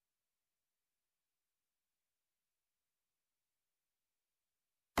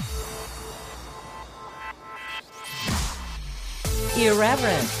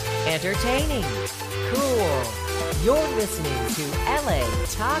Irreverent, entertaining, cool. You're listening to LA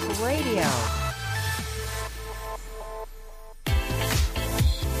Talk Radio.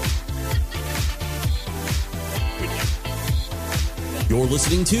 You're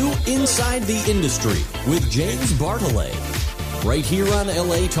listening to Inside the Industry with James Bartolet, right here on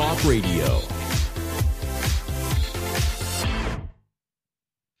LA Talk Radio.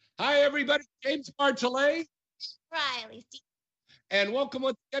 Hi, everybody. James Bartolet. Riley. And welcome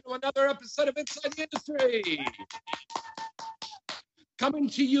once again to another episode of Inside the Industry. Coming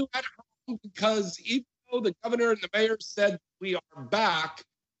to you at home because even though the governor and the mayor said we are back,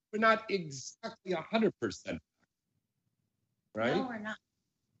 we're not exactly 100% back. Right? No, we're not.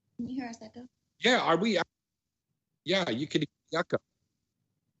 Can you hear us echo? Yeah, are we? Yeah, you can echo.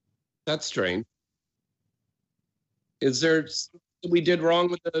 That's strange. Is there something we did wrong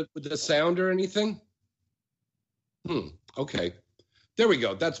with the sound or anything? Okay. There we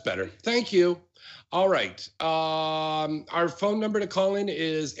go. That's better. Thank you. All right. Our phone number to call in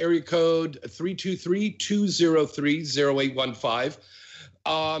is area code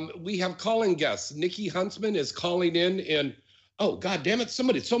 323-203-0815. We have call-in guests. Nikki Huntsman is calling in oh, God damn it,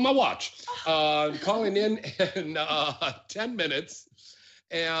 somebody, it's on my watch. Calling in 10 minutes.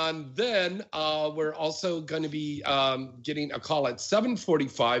 And then we're also going to be getting a call at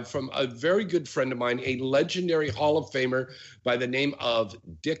 7:45 from a very good friend of mine, a legendary Hall of Famer by the name of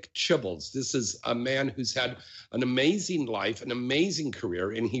Dick Chibbles. This is a man who's had an amazing life, an amazing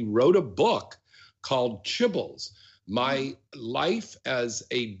career, and he wrote a book called Chibbles, My Life as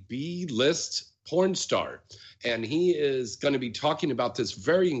a B-List Porn Star. And he is going to be talking about this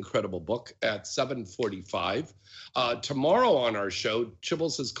very incredible book at 7:45. Tomorrow on our show,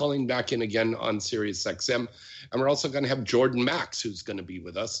 Chibbles is calling back in again on Sirius XM. And we're also going to have Jordan Max, who's going to be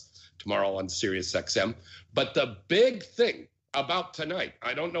with us tomorrow on Sirius XM. But the big thing about tonight,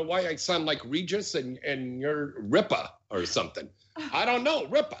 I don't know why I sound like Regis and you're Ripa or something. I don't know,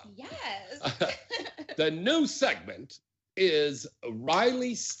 Ripa. Yes. The new segment is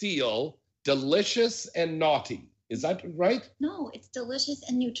Riley Steele, Delicious and Naughty. Is that right? No, it's delicious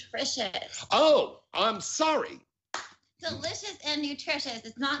and nutritious. Oh, I'm sorry. Delicious and nutritious.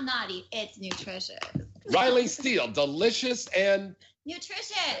 It's not naughty. It's nutritious. Riley Steele, Delicious and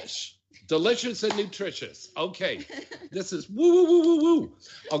nutritious. Delicious and nutritious. Okay. This is woo, woo, woo, woo, woo.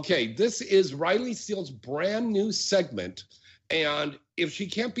 Okay. This is Riley Steele's brand new segment. And if she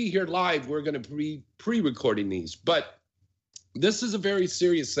can't be here live, we're going to be pre-recording these. But this is a very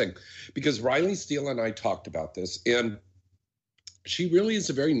serious thing because Riley Steele and I talked about this, and she really is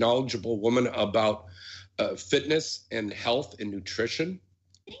a very knowledgeable woman about fitness and health and nutrition.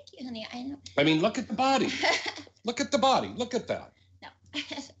 Thank you, honey. I know. I mean, look at the body. Look at the body. Look at that. No.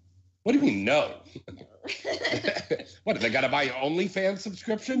 What do you mean, no? No. What, they got to buy an OnlyFans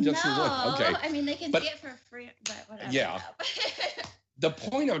subscription? No. Okay. I mean, they can see it for free, but whatever. Yeah. The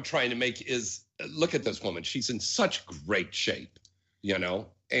point I'm trying to make is, look at this woman. She's in such great shape, you know,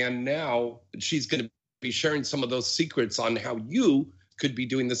 and now she's going to be sharing some of those secrets on how you could be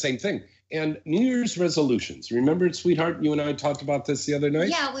doing the same thing. And New Year's resolutions. Remember, sweetheart, you and I talked about this the other night?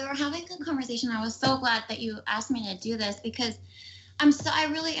 Yeah, we were having a good conversation. I was so glad that you asked me to do this because I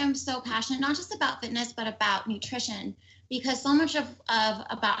really am so passionate, not just about fitness, but about nutrition, because so much of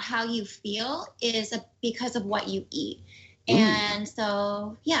about how you feel is because of what you eat. And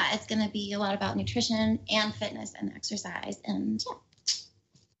so, yeah, it's going to be a lot about nutrition and fitness and exercise. And yeah.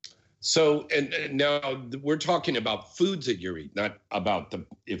 So, and now we're talking about foods that you eat, not about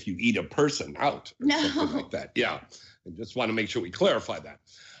if you eat a person out or something like that. Yeah. I just want to make sure we clarify that.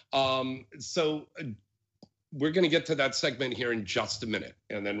 So we're going to get to that segment here in just a minute.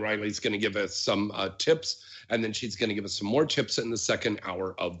 And then Riley's going to give us some tips. And then she's going to give us some more tips in the second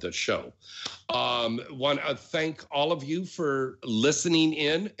hour of the show. Want to thank all of you for listening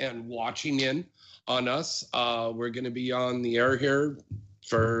in and watching in on us. We're going to be on the air here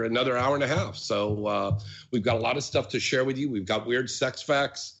for another hour and a half. So we've got a lot of stuff to share with you. We've got weird sex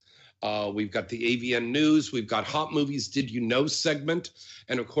facts. We've got the AVN news. We've got Hot Movies Did You Know segment.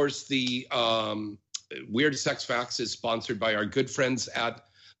 And, of course, the Weird Sex Facts is sponsored by our good friends at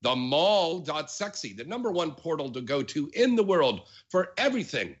themall.sexy, the number one portal to go to in the world for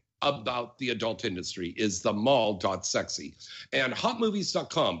everything about the adult industry is themall.sexy. And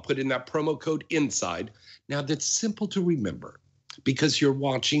hotmovies.com, put in that promo code INSIDE. Now, that's simple to remember because you're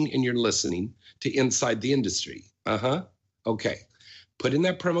watching and you're listening to Inside the Industry. Okay. Put in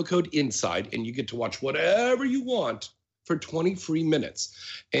that promo code INSIDE and you get to watch whatever you want for 20 free minutes.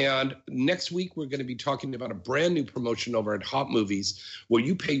 And next week, we're going to be talking about a brand new promotion over at Hot Movies where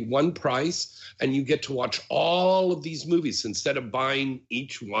you pay one price and you get to watch all of these movies. Instead of buying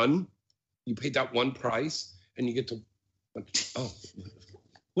each one, you pay that one price and you get to, oh,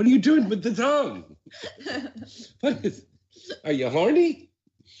 what are you doing with the tongue? Are you horny?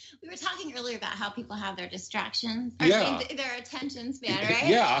 We were talking earlier about how people have their distractions, Yeah. their attention span, right?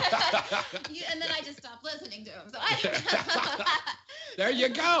 Yeah. And then I just stopped listening to them. So There you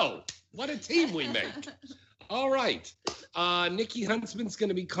go. What a team we make. All right. Nikki Huntsman's going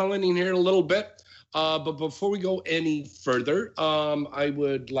to be calling in here in a little bit. But before we go any further, I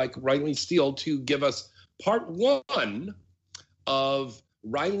would like Riley Steele to give us part 1 of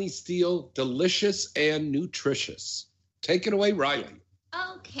Riley Steele, Delicious and Nutritious. Take it away, Riley.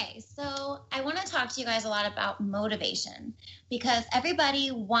 Okay, so I want to talk to you guys a lot about motivation because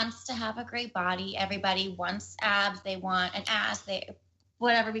everybody wants to have a great body. Everybody wants abs. They want an ass.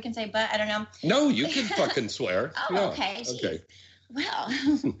 Whatever we can say, but I don't know. No, you can fucking swear. Oh, Yeah. okay. Geez. Okay. Well,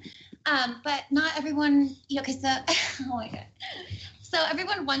 but not everyone. Okay, so oh my god. So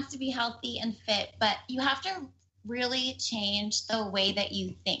everyone wants to be healthy and fit, but you have to really change the way that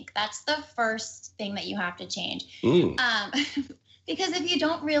you think. That's the first thing that you have to change. Because if you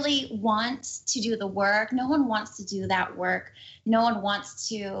don't really want to do the work, no one wants to do that work. No one wants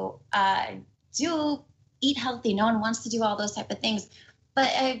to eat healthy. No one wants to do all those type of things. But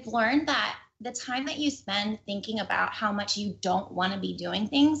I've learned that the time that you spend thinking about how much you don't want to be doing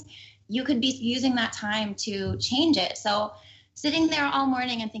things, you could be using that time to change it. So sitting there all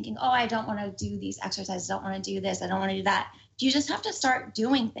morning and thinking, oh, I don't want to do these exercises. I don't want to do this. I don't want to do that. You just have to start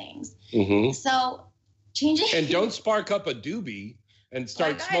doing things. Mm-hmm. So changing. And don't spark up a doobie and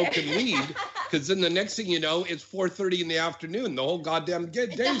start smoking weed, because then the next thing you know, it's 4:30 in the afternoon. The whole goddamn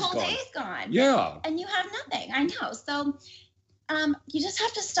day's gone. The whole day's gone. Yeah. And you have nothing. I know. So you just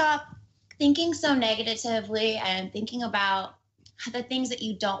have to stop thinking so negatively and thinking about the things that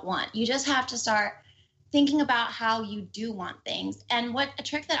you don't want. You just have to start thinking about how you do want things. And a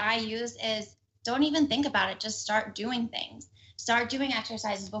trick that I use is don't even think about it. Just start doing things. Start doing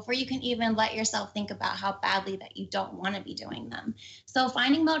exercises before you can even let yourself think about how badly that you don't want to be doing them. So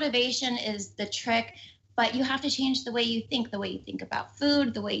finding motivation is the trick, but you have to change the way you think about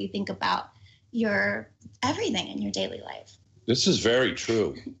food, the way you think about your everything in your daily life. This is very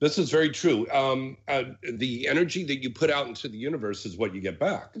true. This is very true. The energy that you put out into the universe is what you get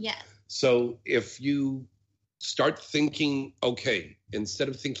back. Yes. So if you start thinking, okay, instead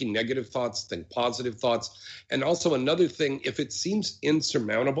of thinking negative thoughts, think positive thoughts. And also another thing, if it seems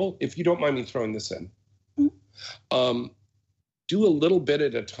insurmountable, if you don't mind me throwing this in, do a little bit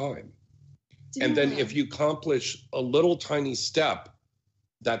at a time. And then if you accomplish a little tiny step,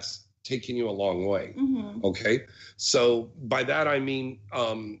 that's taking you a long way. Mm-hmm. Okay. So by that, I mean,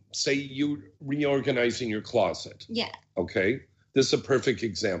 say you reorganizing your closet. Yeah. Okay. This is a perfect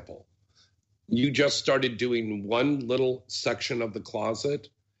example. You just started doing one little section of the closet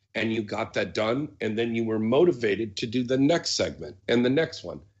and you got that done. And then you were motivated to do the next segment and the next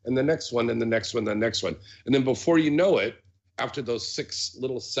one and the next one and the next one, and the next one. And then before you know it, after those 6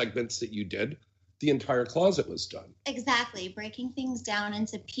 little segments that you did, the entire closet was done. Exactly. Breaking things down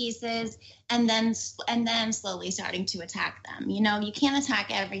into pieces and then slowly starting to attack them. You know, you can't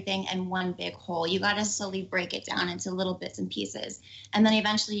attack everything in one big whole. You got to slowly break it down into little bits and pieces. And then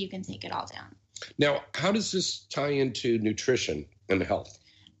eventually you can take it all down. Now, how does this tie into nutrition and health?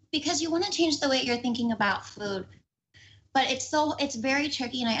 Because you want to change the way you're thinking about food. But it's very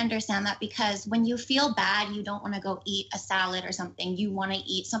tricky, and I understand that, because when you feel bad, you don't want to go eat a salad or something. You want to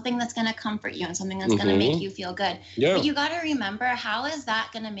eat something that's going to comfort you and something that's going to make you feel good. Yeah. But you got to remember, how is that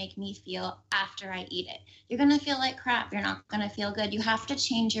going to make me feel after I eat it? You're going to feel like crap. You're not going to feel good. You have to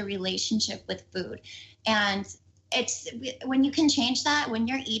change your relationship with food. And it's when you can change that, when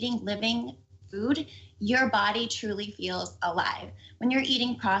you're eating living food, your body truly feels alive. When you're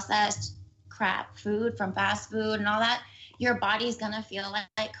eating processed crap food from fast food and all that, your body's going to feel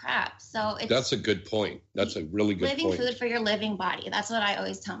like crap. So that's a good point. That's a really good point. Living food for your living body. That's what I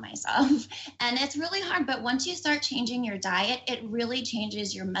always tell myself. And it's really hard. But once you start changing your diet, it really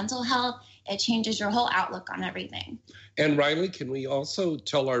changes your mental health. It changes your whole outlook on everything. And Riley, can we also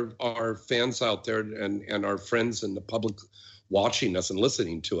tell our fans out there and our friends and the public watching us and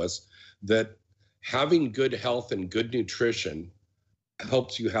listening to us that having good health and good nutrition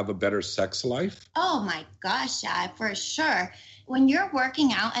helps you have a better sex life? Oh my gosh, yeah, for sure. When you're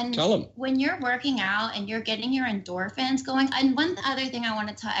working out and when you're working out and you're getting your endorphins going, and one other thing I want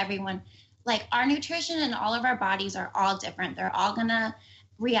to tell everyone, like, our nutrition and all of our bodies are all different. They're all gonna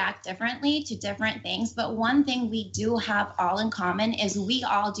react differently to different things, but one thing we do have all in common is we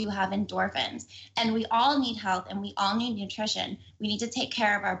all do have endorphins, and we all need health, and we all need nutrition. We need to take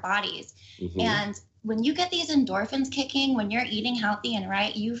care of our bodies. And when you get these endorphins kicking, when you're eating healthy and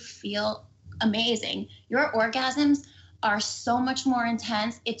right, you feel amazing. Your orgasms are so much more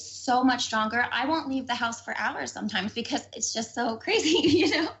intense. It's so much stronger. I won't leave the house for hours sometimes because it's just so crazy,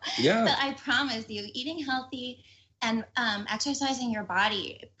 Yeah. But I promise you, eating healthy and exercising your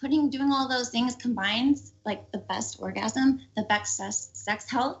body, doing all those things combines like the best orgasm, the best sex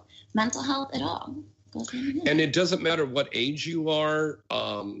health, mental health, it all goes hand in hand. And it doesn't matter what age you are,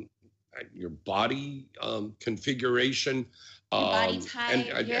 your body configuration, your body type,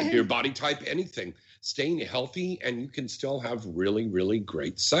 and your body type, anything. Staying healthy, and you can still have really, really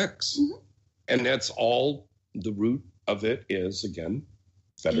great sex. And that's all the root of it is, again,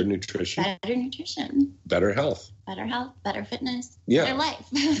 better nutrition. Better nutrition. Better health. Better health, better fitness, Yeah. better life.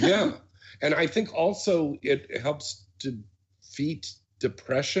 Yeah. And I think also it helps to defeat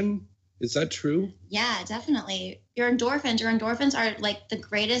depression. Is that true? Yeah, definitely. Your endorphins are like the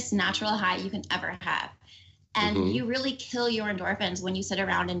greatest natural high you can ever have. And you really kill your endorphins when you sit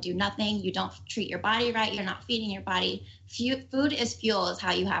around and do nothing. You don't treat your body right. You're not feeding your body. Food is fuel is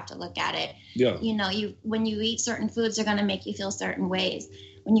how you have to look at it. Yeah. When you eat certain foods, they're going to make you feel certain ways.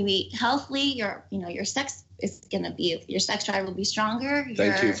 When you eat healthily, your sex is going to be, your sex drive will be stronger.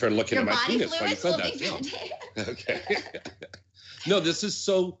 Thank you for looking at my penis when you said that. Yeah. Okay. No, this is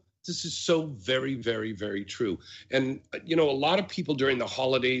so very, very, very true. And, a lot of people during the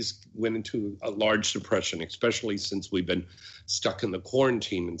holidays went into a large depression, especially since we've been stuck in the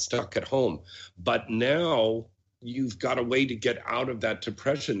quarantine and stuck at home. But now you've got a way to get out of that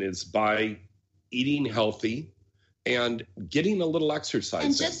depression is by eating healthy and getting a little exercise.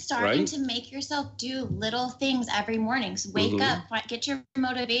 And just starting to make yourself do little things every morning. So wake up, get your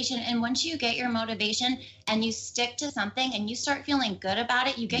motivation. And once you get your motivation and you stick to something and you start feeling good about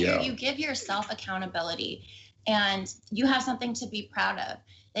it, you give yourself accountability and you have something to be proud of.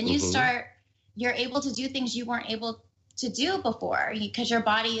 Then you're able to do things you weren't able to do before because your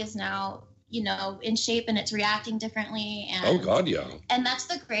body is now in shape and it's reacting differently. And, oh God, yeah. And that's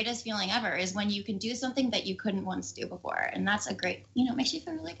the greatest feeling ever is when you can do something that you couldn't once do before. And that's a great, makes you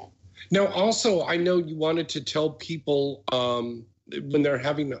feel really good. Now, also, I know you wanted to tell people when they're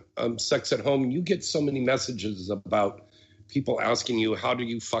having sex at home, you get so many messages about people asking you, how do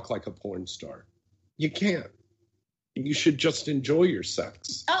you fuck like a porn star? You can't. You should just enjoy your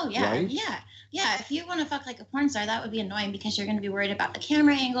sex. Oh, yeah. Right? Yeah. Yeah. If you want to fuck like a porn star, that would be annoying because you're going to be worried about the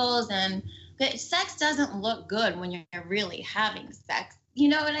camera angles and sex doesn't look good when you're really having sex. You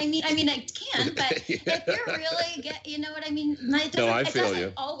know what I mean? I mean, it can, but if you're really you know what I mean? It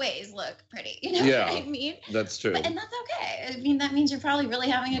doesn't always look pretty. You know what I mean? That's true. And that's okay. I mean, that means you're probably really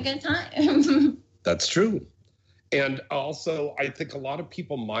having a good time. That's true. And also, I think a lot of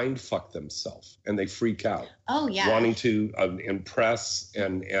people mind fuck themselves and they freak out. Oh, yeah. Wanting to impress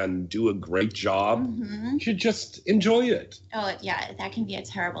and do a great job. You should just enjoy it. Oh, yeah. That can be a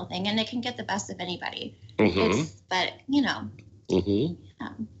terrible thing. And it can get the best of anybody. But.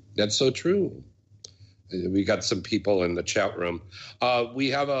 That's so true. We got some people in the chat room. We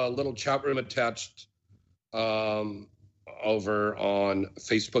have a little chat room attached over on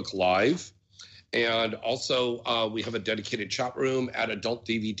Facebook Live. And also, we have a dedicated chat room at Adult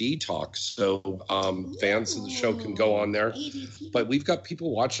DVD Talk. So fans of the show can go on there. But we've got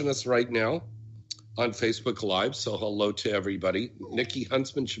people watching us right now on Facebook Live. So hello to everybody. Nikki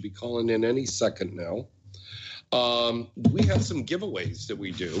Huntsman should be calling in any second now. We have some giveaways that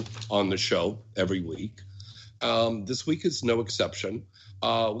we do on the show every week. This week is no exception.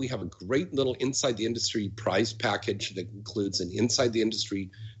 We have a great little Inside the Industry prize package that includes an Inside the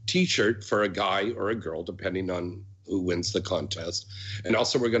Industry T-shirt for a guy or a girl, depending on who wins the contest. And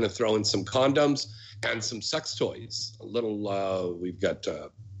also we're going to throw in some condoms and some sex toys. We've got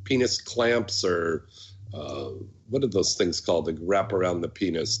penis clamps or what are those things called that wrap around the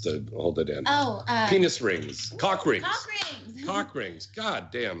penis to hold it in? Penis rings. Cock rings. Cock rings.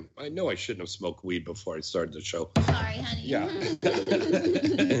 God damn. I know I shouldn't have smoked weed before I started the show. Sorry, honey. Yeah.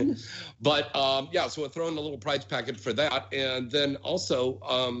 But, so we're throwing a little prize packet for that. And then also,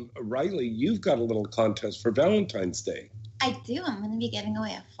 Riley, you've got a little contest for Valentine's Day. I do. I'm going to be giving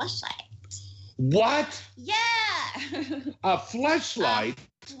away a fleshlight. What? Yeah. A fleshlight?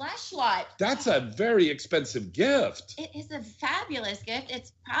 Fleshlight. That's a very expensive gift. It is a fabulous gift.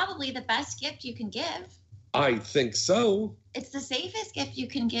 It's probably the best gift you can give. I think so. It's the safest gift you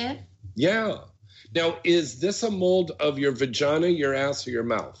can give. Yeah. Now, is this a mold of your vagina, your ass, or your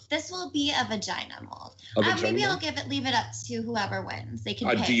mouth? This will be a vagina mold. mold? Maybe I'll leave it up to whoever wins. They can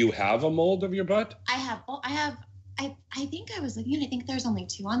pick. Do you have a mold of your butt? I think I was looking and I think there's only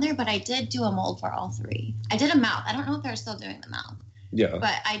 2 on there, but I did do a mold for all 3. I did a mouth. I don't know if they're still doing the mouth. Yeah.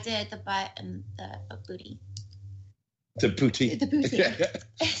 But I did the butt and the booty. The booty. The booty.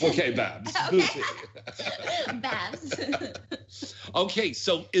 Okay, Babs. Okay. Babs. Okay,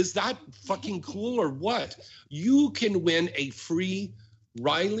 so is that fucking cool or what? You can win a free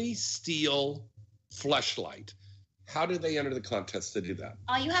Riley Steele fleshlight. How do they enter the contest to do that?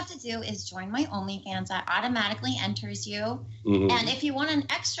 All you have to do is join my OnlyFans. That automatically enters you. Mm-hmm. And if you want an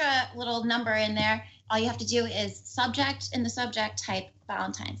extra little number in there, all you have to do is in the subject type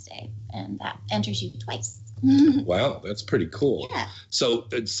Valentine's Day, and that enters you twice. Wow, that's pretty cool. Yeah. So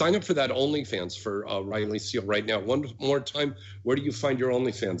sign up for that OnlyFans for Riley Steele right now. One more time, where do you find your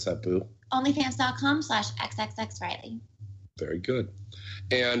OnlyFans at, Boo? OnlyFans.com/XXXRiley. Very good.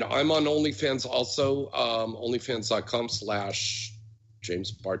 And I'm on OnlyFans also,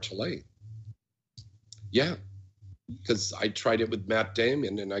 OnlyFans.com/James Bartolet. Yeah, because I tried it with Matt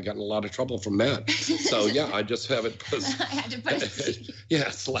Damon and I got in a lot of trouble from Matt. So yeah, I just have it. I had to put it. Yeah,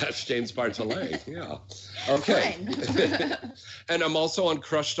 /James Bartolet. Yeah. Okay. And I'm also on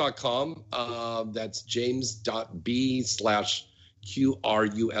Crush.com. That's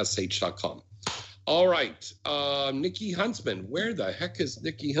James.B/QRUSH.com. All right. Nikki Huntsman. Where the heck is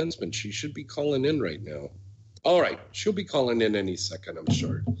Nikki Huntsman? She should be calling in right now. All right. She'll be calling in any second, I'm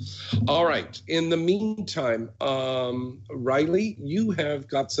sure. All right. In the meantime, Riley, you have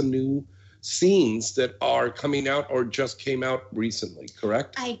got some new scenes that are coming out or just came out recently,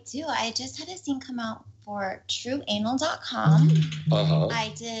 correct? I do. I just had a scene come out for TrueAnal.com. Uh-huh.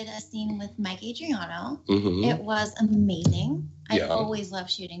 I did a scene with Mike Adriano. Mm-hmm. It was amazing. Yeah. I always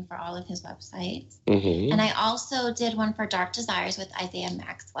love shooting for all of his websites. Mm-hmm. And I also did one for Dark Desires with Isaiah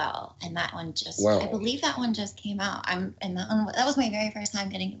Maxwell, and that one I believe that one just came out. That was my very first time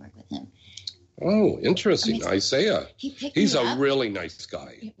getting to work with him. Oh, interesting. Isaiah. He's a really nice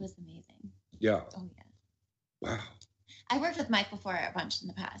guy. It was amazing. Yeah. Oh, yeah. Wow. I worked with Mike before a bunch in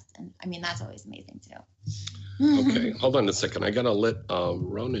the past, and I mean, that's always amazing too. Okay, hold on a second. I gotta let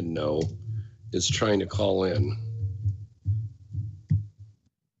Ronan know is trying to call in.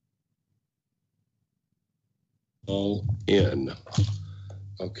 Call in.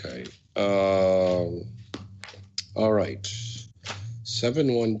 Okay. All right.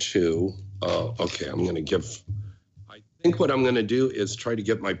 712. Okay, I think what I'm gonna do is try to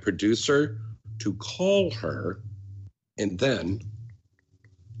get my producer to call her, and then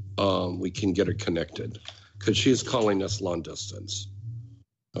we can get her connected because she's calling us long distance.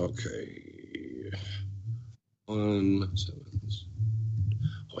 Okay. 17.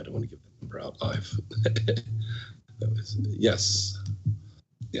 Oh, I don't want to give that number out live. Yes,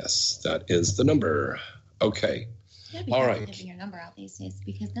 that is the number. Okay. All right. Giving your number out these days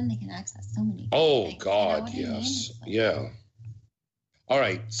because then they can access so many. Oh things. God, you know yes, yeah. All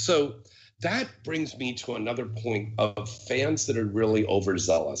right, so that brings me to another point of fans that are really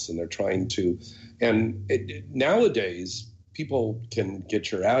overzealous and they're trying to, nowadays people can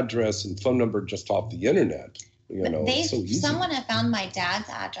get your address and phone number just off the internet. You know, it's so easy. Someone had found my dad's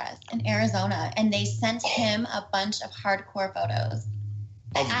address in Arizona and they sent him a bunch of hardcore photos.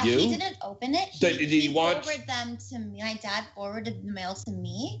 Of after you? He didn't open it. He forwarded them to me. My dad forwarded the mail to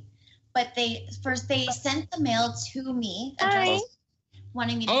me, but they sent the mail to me.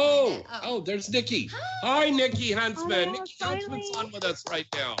 Wanting me to find it. Oh, there's Nikki. Hi, Nikki Huntsman. Oh, Nikki finally. Huntsman's on with us right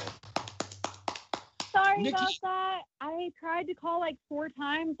now. Sorry Nikki. about that. I tried to call like 4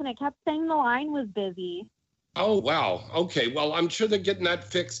 times and it kept saying the line was busy. Oh, wow. Okay. Well, I'm sure they're getting that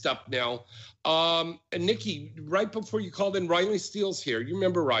fixed up now. And Nikki, right before you called in, Riley Steele's here. You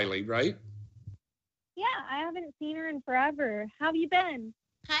remember Riley, right? Yeah, I haven't seen her in forever. How have you been?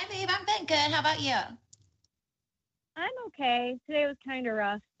 Hi, babe. I've been good. How about you? I'm okay. Today was kind of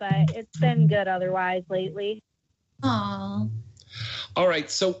rough, but it's been good otherwise lately. Aw. All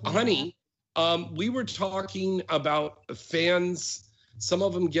right. So, honey, we were talking about fans. Some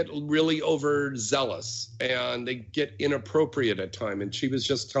of them get really overzealous and they get inappropriate at times. And she was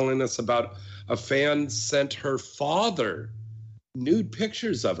just telling us about a fan sent her father nude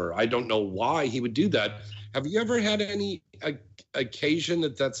pictures of her. I don't know why he would do that. Have you ever had any occasion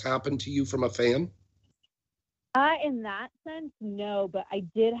that's happened to you from a fan? In that sense, no, but I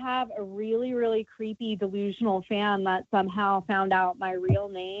did have a really, really creepy delusional fan that somehow found out my real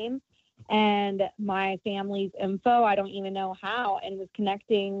name and my family's info. I don't even know how, and was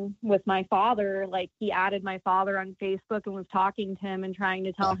connecting with my father. Like, he added my father on Facebook and was talking to him and trying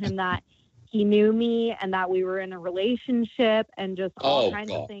to tell him that he knew me and that we were in a relationship and just all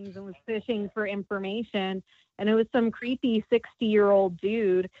kinds of things, and was fishing for information. And it was some creepy 60-year-old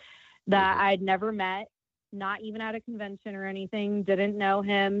dude that I'd never met, not even at a convention or anything, didn't know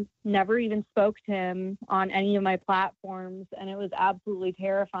him, never even spoke to him on any of my platforms. And it was absolutely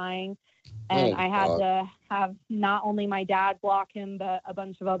terrifying. And I had to have not only my dad block him, but a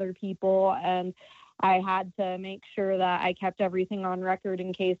bunch of other people. And I had to make sure that I kept everything on record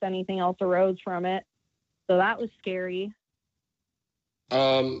in case anything else arose from it. So that was scary.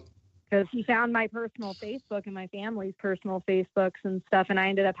 Because he found my personal Facebook and my family's personal Facebooks and stuff, and I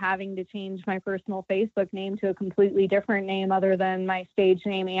ended up having to change my personal Facebook name to a completely different name other than my stage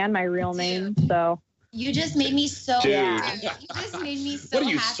name and my real name. So you just made me so happy. You just made me so happy. What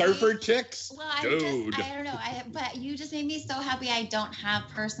are you, surfer chicks? Well, I don't know. But you just made me so happy I don't have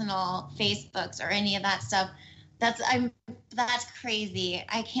personal Facebooks or any of that stuff. That's crazy.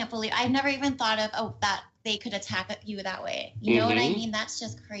 I can't believe I've never even thought of that they could attack you that way. You know what I mean? That's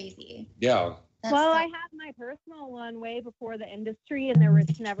just crazy. Yeah. I had my personal one way before the industry, and there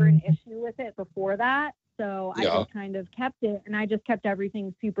was never an issue with it before that. So I just kind of kept it, and I just kept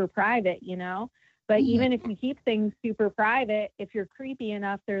everything super private, you know? But even if you keep things super private, if you're creepy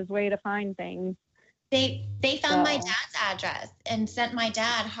enough, there's a way to find things. They found my dad's address and sent my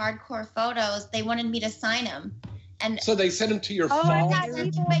dad hardcore photos. They wanted me to sign them. And so they sent them to your phone? I've had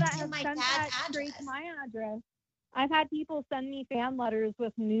people that have sent that straight to my address. I've had people send me fan letters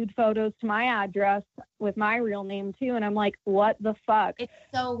with nude photos to my address with my real name too, and I'm like, what the fuck? It's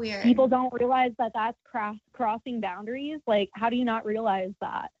so weird. People don't realize that that's crossing boundaries. Like, how do you not realize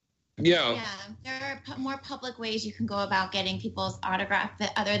that? Yeah, there are more public ways you can go about getting people's autograph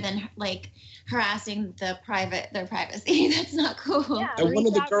other than like harassing their privacy. That's not cool. Yeah, and one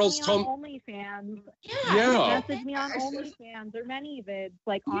of the girls told me OnlyFans. Yeah. Message me on OnlyFans or ManyVids.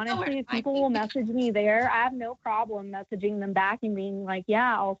 Like, honestly, if people will message me there, I have no problem messaging them back and being like,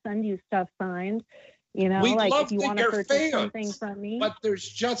 yeah, I'll send you stuff signed. You know, we like love if you want to purchase something from me. But there's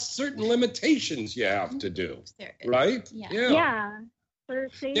just certain limitations you have to do, right? Yeah. For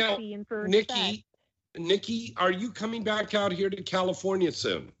safety now, and for Nikki, are you coming back out here to California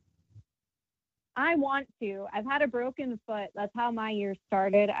soon? I want to. I've had a broken foot. That's how my year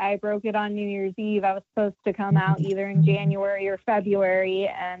started. I broke it on New Year's Eve. I was supposed to come out either in January or February,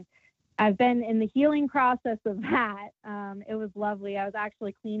 and I've been in the healing process of that. It was lovely. I was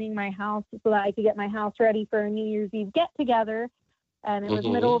actually cleaning my house so that I could get my house ready for a New Year's Eve get-together, and it was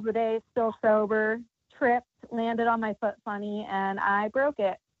middle of the day, still sober. Tripped, landed on my foot funny, and I broke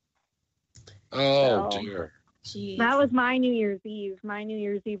it. Oh, dear. Jeez. That was my New Year's Eve. My New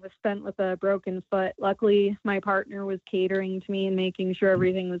Year's Eve was spent with a broken foot. Luckily, my partner was catering to me and making sure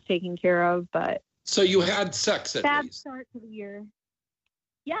everything was taken care of. But so you had sex at bad least? Start to the year.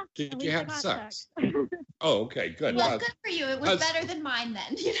 Yeah. Did you have sex? Oh, okay, good. Well, good for you. It was better than mine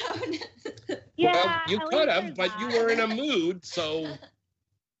then, you know? Yeah. Well, you could have, but you were in a mood, so...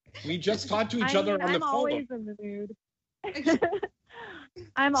 We just talked to each other on the phone. I'm always in the mood.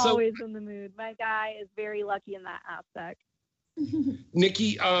 I'm always in the mood. My guy is very lucky in that aspect.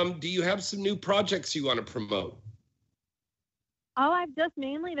 Nikki, do you have some new projects you want to promote? Oh, I've just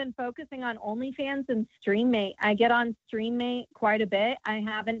mainly been focusing on OnlyFans and StreamMate. I get on StreamMate quite a bit. I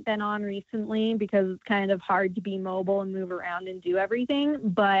haven't been on recently because it's kind of hard to be mobile and move around and do everything,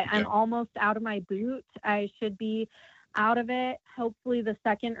 but I'm almost out of my boot. I should be out of it hopefully the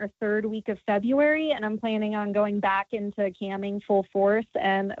second or third week of February, and I'm planning on going back into camming full force.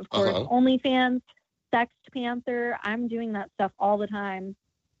 And of course, OnlyFans, Sext Panther, I'm doing that stuff all the time.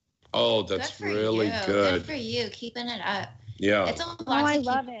 Oh, that's really good. Good for you, keeping it up. Yeah. It's a lot I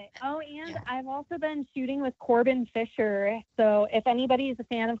love it. Oh, and I've also been shooting with Corbin Fisher. So if anybody's a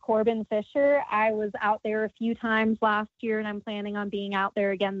fan of Corbin Fisher, I was out there a few times last year, and I'm planning on being out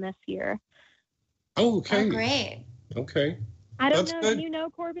there again this year. Oh, okay. Oh, great. Okay. I don't know. Do you know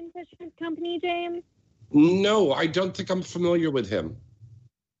Corbin Fisher's company, James? No, I don't think I'm familiar with him.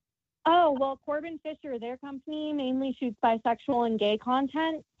 Oh, well, Corbin Fisher, their company mainly shoots bisexual and gay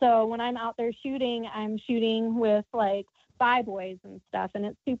content. So when I'm out there shooting, I'm shooting with like bi boys and stuff, and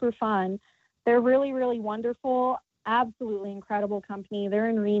it's super fun. They're really, really wonderful. Absolutely incredible company. They're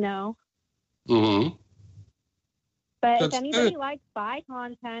in Reno. Mm-hmm. But if anybody likes bi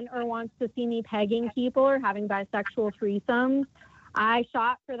content or wants to see me pegging people or having bisexual threesomes, I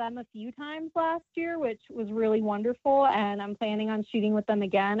shot for them a few times last year, which was really wonderful, and I'm planning on shooting with them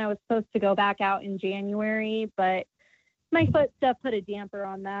again. I was supposed to go back out in January, but my foot stuff put a damper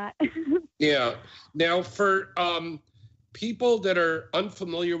on that. Yeah. Now, for people that are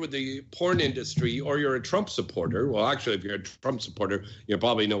unfamiliar with the porn industry, or you're a Trump supporter, well, actually, if you're a Trump supporter, you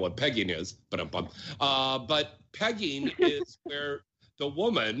probably know what pegging is, but pegging is where the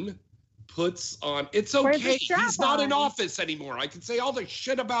woman puts on, it's okay, he's not in office anymore. I can say all the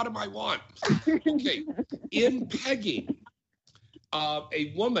shit about him I want. Okay, in pegging,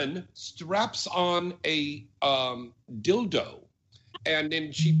 a woman straps on a dildo, and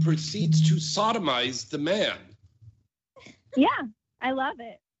then she proceeds to sodomize the man. Yeah, I love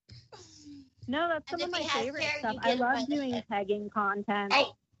it. No, that's some of my favorite stuff. I love doing pegging content.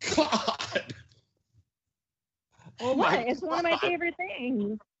 Oh, God. Oh, what? It's one of my favorite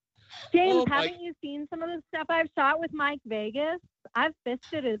things. James, haven't you seen some of the stuff I've shot with Mike Vegas? I've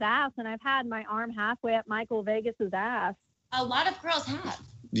fisted his ass, and I've had my arm halfway up Michael Vegas's ass. A lot of girls have.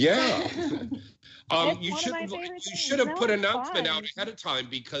 Yeah. You should have put an announcement out ahead of time,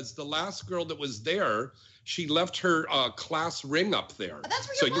 because the last girl that was there, she left her class ring up there. Oh, that's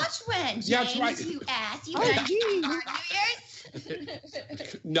where your watch went, James. Yeah, that's right. You ass. You got New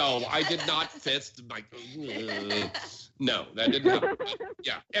Year's? No, I did not fist my... No, that didn't happen.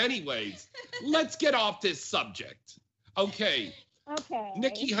 Yeah. Anyways, let's get off this subject. Okay.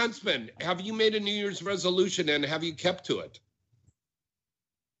 Nikki Huntsman, have you made a New Year's resolution, and have you kept to it?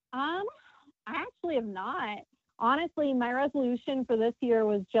 I actually have not. Honestly, my resolution for this year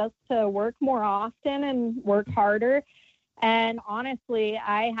was just to work more often and work harder. And honestly,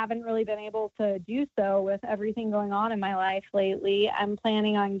 I haven't really been able to do so with everything going on in my life lately. I'm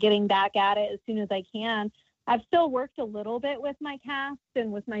planning on getting back at it as soon as I can. I've still worked a little bit with my cast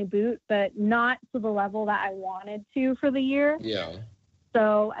and with my boot, but not to the level that I wanted to for the year. Yeah.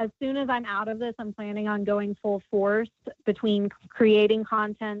 So as soon as I'm out of this, I'm planning on going full force between creating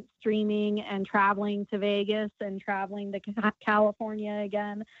content, streaming, and traveling to Vegas and traveling to California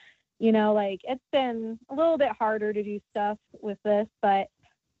again. You know, like, it's been a little bit harder to do stuff with this, but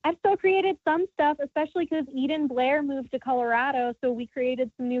I've still created some stuff, especially because Eden Blair moved to Colorado. So we created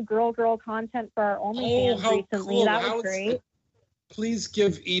some new girl content for our OnlyFans recently. Cool. That was great. Please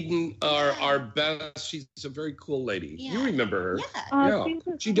give Eden our best. She's a very cool lady. Yeah. You remember her. Yeah.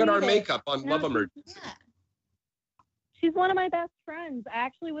 She did our makeup on Love Emergency. Yeah. She's one of my best friends. I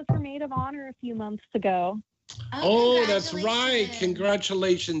actually was her maid of honor a few months ago. Oh, that's right.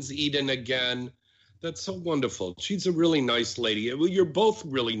 Congratulations, Eden, again. That's so wonderful. She's a really nice lady. Well, you're both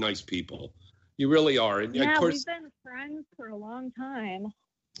really nice people. You really are. And yeah, of course, we've been friends for a long time.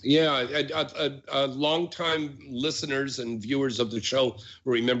 Yeah, a long-time listeners and viewers of the show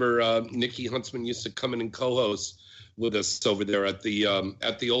remember Nikki Huntsman used to come in and co-host with us over there at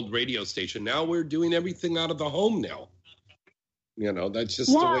the old radio station. Now we're doing everything out of the home now. You know, that's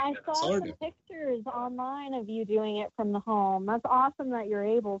just the way I saw some pictures online of you doing it from the home. That's awesome that you're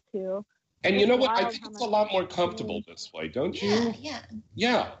able to. And you know what? I think it's a lot more comfortable this way, don't you?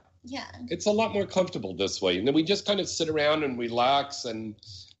 Yeah. It's a lot more comfortable this way. And then we just kind of sit around and relax and,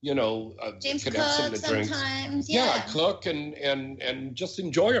 you know, James could have some of the drinks. Sometimes. Yeah, cook and just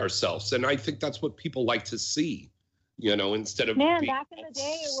enjoy ourselves. And I think that's what people like to see, you know, instead of back in the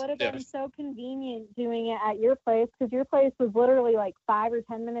day, it would have been so convenient doing it at your place, because your place was literally like 5 or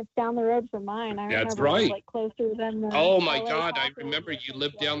 10 minutes down the road from mine. I remember it was like closer than the Oh my God, I remember you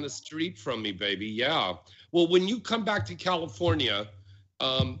lived down the street from me, baby. Yeah. Well, when you come back to California,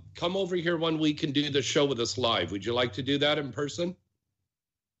 come over here one week and do the show with us live. Would you like to do that in person?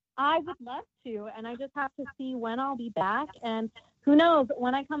 I would love to, and I just have to see when I'll be back. And who knows,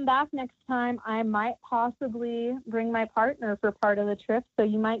 when I come back next time, I might possibly bring my partner for part of the trip, so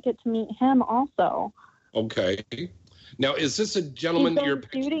you might get to meet him also. Okay. Now, is this a gentleman that you're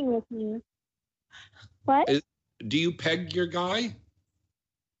shooting with me? What? Do you peg your guy?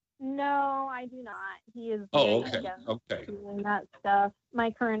 No, I do not. He is okay. Doing that stuff. My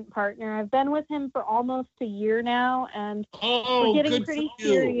current partner. I've been with him for almost a year now, and we're getting pretty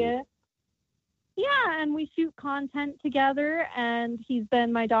serious. Yeah, and we shoot content together, and he's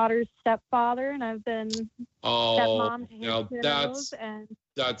been my daughter's stepfather, and I've been stepmom to his kiddos.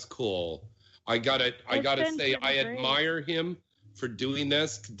 That's cool. I gotta say, I admire him for doing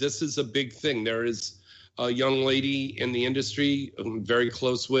this. This is a big thing. There is a young lady in the industry I'm very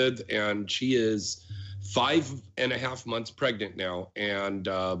close with, and she is 5.5 months pregnant now, and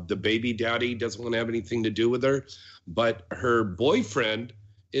the baby daddy doesn't want to have anything to do with her, but her boyfriend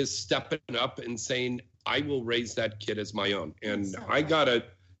is stepping up and saying, I will raise that kid as my own. And I gotta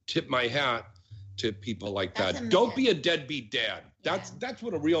tip my hat to people like that. Don't be a deadbeat dad. That's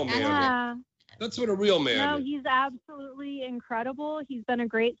what a real man is. That's what a real man No, is. he's absolutely incredible. He's been a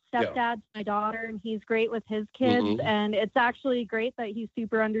great stepdad to my daughter, and he's great with his kids. Mhm. And it's actually great that he's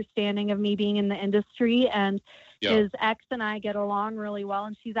super understanding of me being in the industry. And his ex and I get along really well,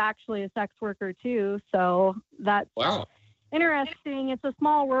 and she's actually a sex worker too. So that's interesting. It's a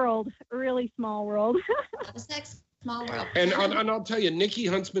small world, a really small world. The sex small world. And I'll tell you, Nikki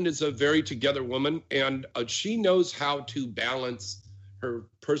Huntsman is a very together woman, and she knows how to balance her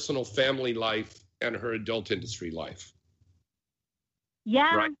personal family life and her adult industry life.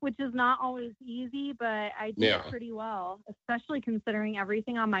 Yeah, Right. which is not always easy, but I do it pretty well, especially considering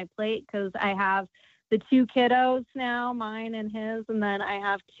everything on my plate, because I have the 2 kiddos now, mine and his, and then I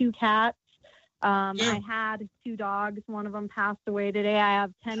have 2 cats. I had 2 dogs. One of them passed away today. I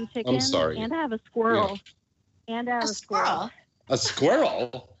have 10 chickens. I'm sorry. And I have a squirrel. Yeah. And I have a squirrel. A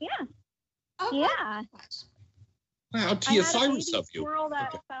squirrel? Yeah. Oh, Yeah. Wow, Tia I had a Cyrus baby of you. squirrel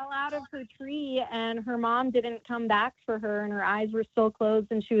that fell out of her tree, and her mom didn't come back for her, and her eyes were still closed,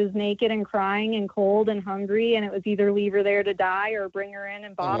 and she was naked and crying and cold and hungry, and it was either leave her there to die or bring her in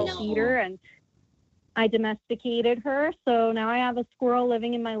and bottle feed her. And I domesticated her, so now I have a squirrel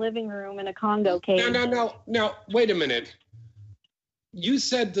living in my living room in a Congo cage. No, wait a minute. You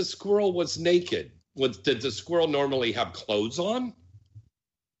said the squirrel was naked. Did the squirrel normally have clothes on?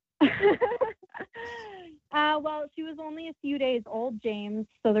 Well, she was only a few days old, James,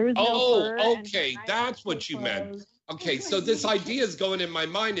 so there was no fur. Oh, okay, that's what you meant. Okay, so this idea is going in my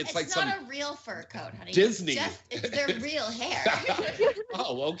mind. It's like not some a real fur coat, honey. Disney. It's their real hair.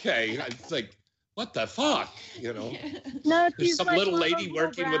 Oh, okay. It's like, what the fuck? You know, No, there's some like little one of lady those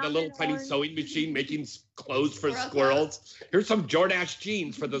working with a brown little and tiny orange. sewing machine making clothes for Squirrel squirrels. Here's some Jordache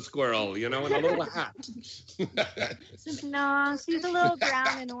jeans for the squirrel, you know, and a little hat. No, she's a little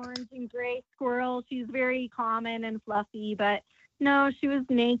brown and orange and gray squirrel. She's very common and fluffy, but no, she was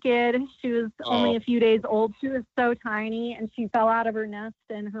naked. She was only a few days old. She was so tiny, and she fell out of her nest,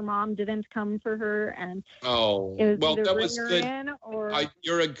 and her mom didn't come for her. And it was well, either that bring was her good. in or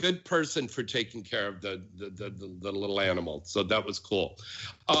You're a good person for taking care of the little animal. So that was cool.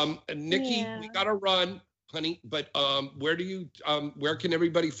 Nikki, we got to run, honey. But where can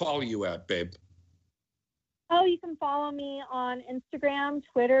everybody follow you at, babe? Oh, you can follow me on Instagram,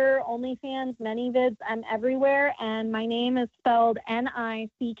 Twitter, OnlyFans, ManyVids. I'm everywhere. And my name is spelled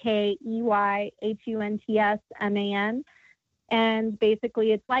NICKEYHUNTSMAN. And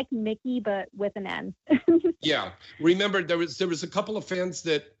basically, it's like Mickey, but with an N. Yeah. Remember, there was a couple of fans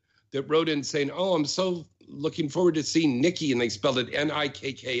that wrote in saying, "Oh, I'm so looking forward to seeing Nikki," and they spelled it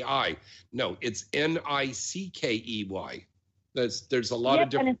Nikki. No, it's Nickey. There's a lot of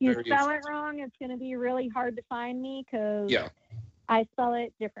different and if you variations. spell it wrong, it's going to be really hard to find me because I spell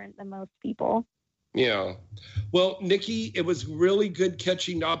it different than most people. Yeah. Well, Nikki, it was really good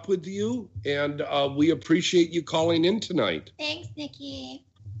catching up with you, and we appreciate you calling in tonight. Thanks, Nikki.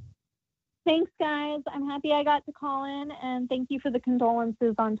 Thanks, guys. I'm happy I got to call in, and thank you for the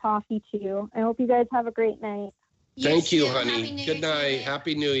condolences on Toffee, too. I hope you guys have a great night. Thank you, honey. Happy New Good Year to night. you.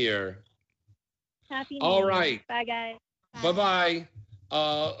 Happy New Year. Happy New All Year. right. Bye, guys. Bye-bye.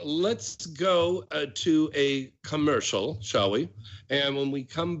 Let's go to a commercial, shall we? And when we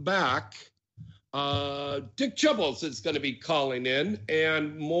come back, Dick Chubbles is going to be calling in,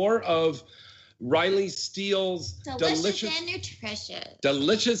 and more of Riley Steele's Delicious and nutritious.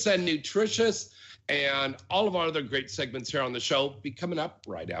 Delicious and Nutritious, and all of our other great segments here on the show be coming up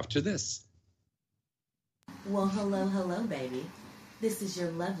right after this. Well, hello, baby. This is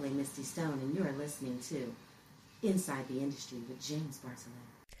your lovely Misty Stone, and you're listening to Inside the Industry with James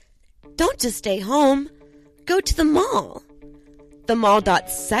Bartolet. Don't just stay home. Go to the mall.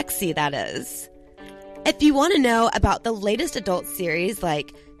 TheMall.sexy, that is. If you want to know about the latest adult series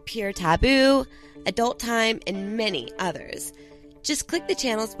like Pure Taboo, Adult Time, and many others, just click the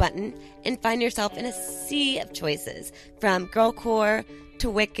channels button and find yourself in a sea of choices from Girlcore to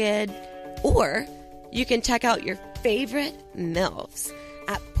Wicked, or you can check out your favorite MILFs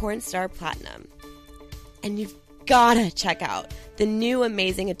at Pornstar Platinum. And you've gotta check out the new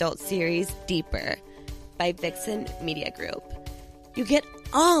amazing adult series Deeper by Vixen Media Group. You get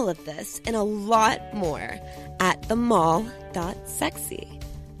all of this and a lot more at themall.sexy.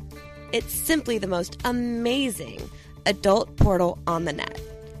 It's simply the most amazing adult portal on the net.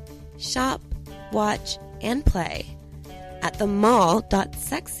 Shop, watch, and play at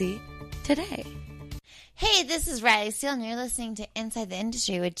themall.sexy today. Hey, this is Riley Steele, and you're listening to Inside the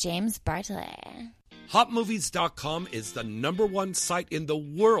Industry with James Bartolet. HotMovies.com is the #1 site in the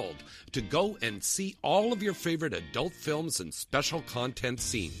world to go and see all of your favorite adult films and special content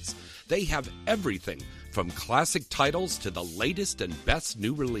scenes. They have everything from classic titles to the latest and best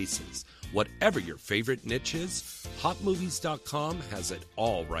new releases. Whatever your favorite niche is, HotMovies.com has it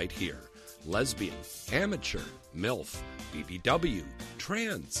all right here. Lesbian, amateur, MILF, BBW,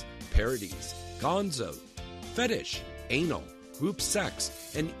 trans, parodies, gonzo, fetish, anal, group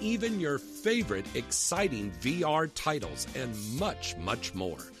sex, and even your favorite exciting VR titles, and much, much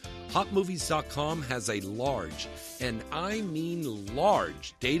more. HotMovies.com has a large, and I mean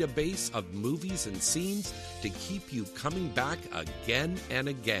large, database of movies and scenes to keep you coming back again and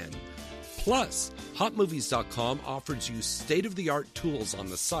again. Plus, HotMovies.com offers you state-of-the-art tools on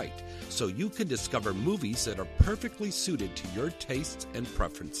the site so you can discover movies that are perfectly suited to your tastes and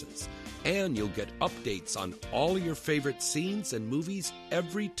preferences. And you'll get updates on all your favorite scenes and movies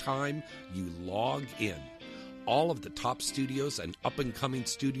every time you log in. All of the top studios and up-and-coming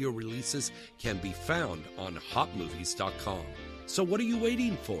studio releases can be found on HotMovies.com. So what are you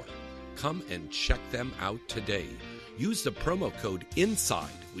waiting for? Come and check them out today. Use the promo code INSIDE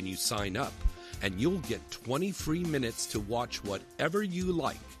when you sign up, and you'll get 20 free minutes to watch whatever you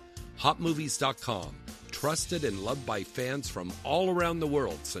like. HotMovies.com, trusted and loved by fans from all around the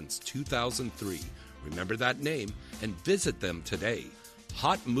world since 2003. Remember that name and visit them today.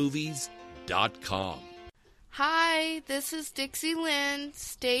 HotMovies.com. Hi, this is Dixie Lynn.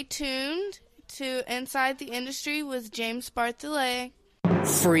 Stay tuned to Inside the Industry with James Bartholet.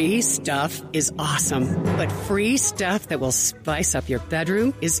 Free stuff is awesome, but free stuff that will spice up your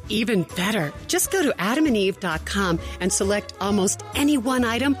bedroom is even better. Just go to adamandeve.com and select almost any one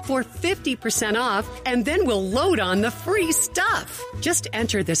item for 50% off, and then we'll load on the free stuff. Just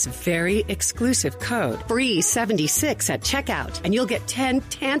enter this very exclusive code, FREE76 at checkout, and you'll get 10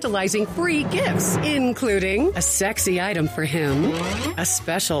 tantalizing free gifts, including a sexy item for him, a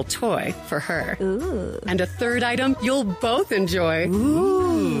special toy for her, and a third item you'll both enjoy.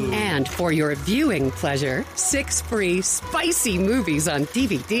 And for your viewing pleasure, 6 free spicy movies on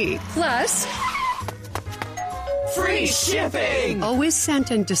DVD. Plus, free shipping! Always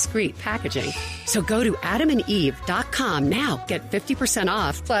sent in discreet packaging. So go to adamandeve.com now. Get 50%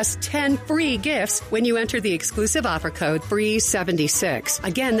 off plus 10 free gifts when you enter the exclusive offer code FREE76.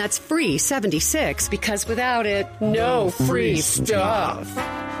 Again, that's FREE76 because without it, no free stuff.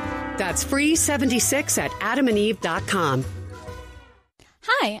 That's FREE76 at adamandeve.com.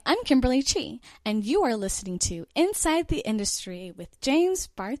 Hi, I'm Kimberly Chi, and you are listening to Inside the Industry with James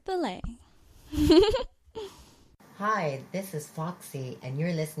Bartholet. Hi, this is Foxy, and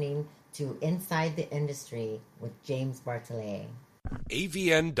you're listening to Inside the Industry with James Bartholet.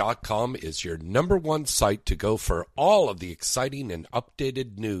 AVN.com is your #1 site to go for all of the exciting and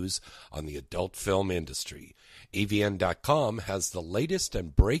updated news on the adult film industry. AVN.com has the latest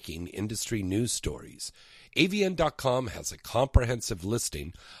and breaking industry news stories. AVN.com has a comprehensive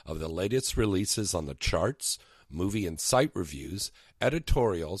listing of the latest releases on the charts, movie and site reviews,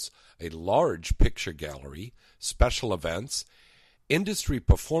 editorials, a large picture gallery, special events, industry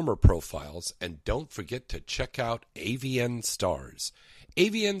performer profiles, and don't forget to check out AVN Stars.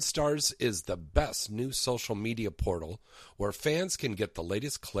 AVN Stars is the best new social media portal where fans can get the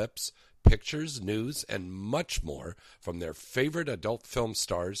latest clips, pictures, news, and much more from their favorite adult film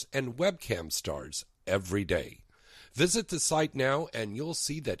stars and webcam stars every day. Visit the site now and you'll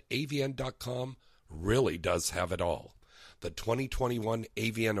see that AVN.com really does have it all. The 2021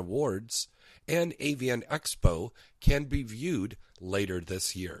 AVN Awards and AVN Expo can be viewed later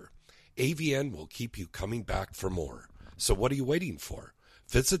this year. AVN will keep you coming back for more. So what are you waiting for?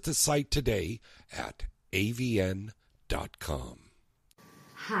 Visit the site today at avn.com.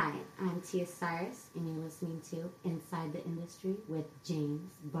 Hi, I'm Tia Cyrus, and you're listening to Inside the Industry with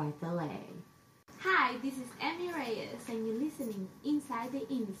James Bartholet. Hi, this is Emmy Reyes, and you're listening Inside the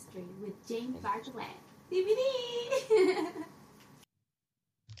Industry with James Bartholet. DVD!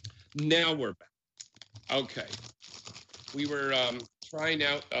 Now we're back. Okay. We were trying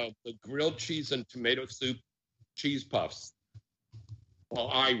out the grilled cheese and tomato soup cheese puffs.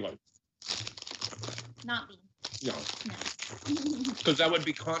 Well, I was. Not me. No. Because that would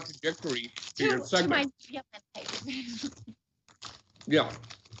be contradictory to your segment. Yeah.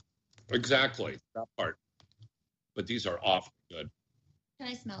 Exactly, that part. But these are awfully good. Can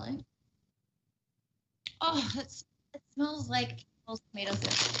I smell it? Oh, it smells like Campbell's tomato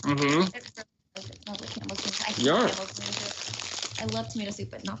soup. Mm-hmm. It smells like Campbell's tomato soup. I hate Yeah. Campbell's tomato soup. I love tomato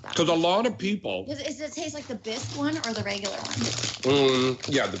soup, but not that Because a one. lot of people... Does it taste like the bisque one or the regular one?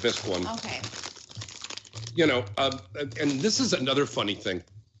 Yeah, the bisque one. Okay. You know, and this is another funny thing.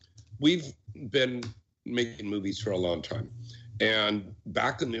 We've been making movies for a long time. And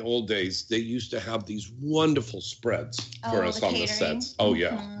back in the old days, they used to have these wonderful spreads for us on the sets. Oh,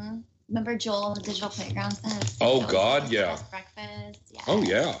 yeah. Remember Joel, the Digital Playground says? Oh God, yeah. Breakfast. Yes. Oh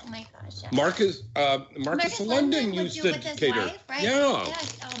yeah. Oh my gosh. Yeah. Marcus London used to cater. Wife, right? Yeah.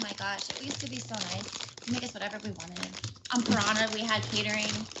 Yes. Oh my gosh, it used to be so nice. To make us whatever we wanted. On Piranha, we had catering.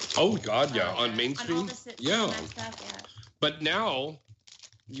 Oh God, yeah. On Main Street. On all the stuff, yeah. But now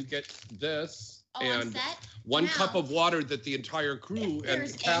you get this and on set? one Now, cup of water that the entire crew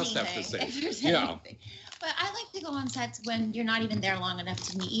and cast have to say. Yeah. But I like to go on sets when you're not even there long enough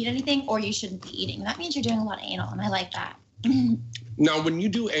to eat anything, or you shouldn't be eating. That means you're doing a lot of anal, and I like that. Now, when you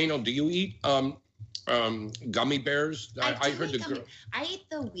do anal, do you eat gummy bears? I heard the girl. I eat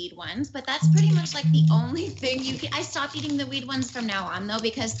the weed ones, but that's pretty much like the only thing you can. I stopped eating the weed ones from now on, though,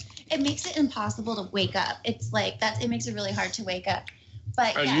 because it makes it impossible to wake up. It's like that. It makes it really hard to wake up.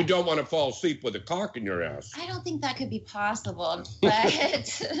 But and you don't want to fall asleep with a cock in your ass. I don't think that could be possible,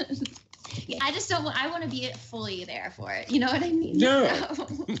 but. Yeah, I just don't. I want to be fully there for it. You know what I mean? Yeah.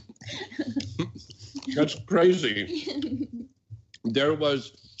 That's crazy. There were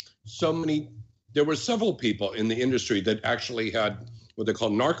several people in the industry that actually had what they call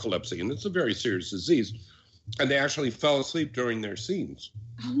narcolepsy, and it's a very serious disease, and they actually fell asleep during their scenes.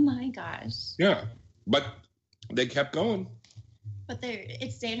 Oh my gosh. Yeah, but they kept going. But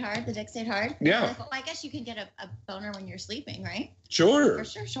it stayed hard. The dick stayed hard. Yeah. Like, well, I guess you can get a boner when you're sleeping, right? Sure.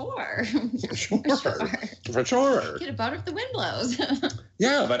 For sure. For sure. Get a boner if the wind blows.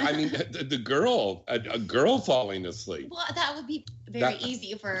 Yeah, but I mean, the girl, a girl falling asleep. Well, that would be very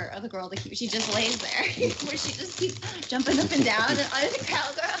easy for the girl to keep. She just lays there, where she just keeps jumping up and down. And the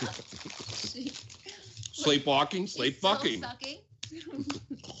cowgirl. Sleepwalking, sleep fucking.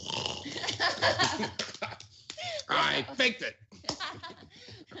 I faked it.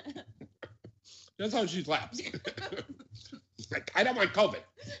 That's how she slaps. Like, I don't want COVID.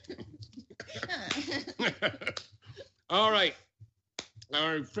 All right.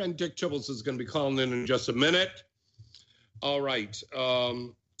 Our friend Dick Chibbles is going to be calling in just a minute. All right.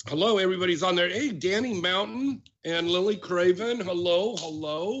 Hello, everybody's on there. Hey, Danny Mountain and Lily Craven.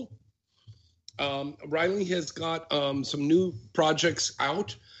 Hello. Riley has got some new projects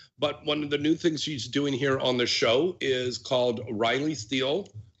out, but one of the new things she's doing here on the show is called Riley Steele.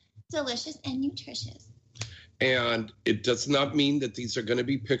 Delicious and nutritious. And it does not mean that these are going to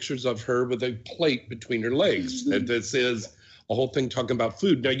be pictures of her with a plate between her legs. This is a whole thing talking about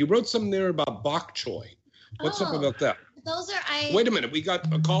food. Now, you wrote something there about bok choy. What's up about that? Wait a minute. We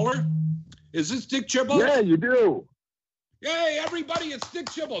got a caller? Is this Dick Chibbles? Yeah, you do. Hey, everybody, it's Dick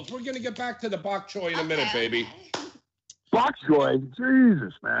Chibbles. We're going to get back to the bok choy in a minute, baby. Bok choy?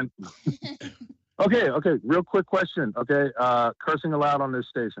 Jesus, man. Okay. Real quick question. Okay. Cursing allowed on this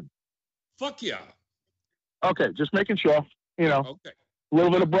station? Fuck yeah. Okay, just making sure. You know. Okay. A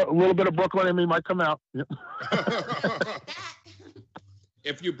little bit of Brooklyn in me might come out. Yeah.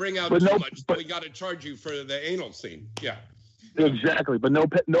 If you bring out too much, we got to charge you for the anal scene. Yeah. Exactly, but no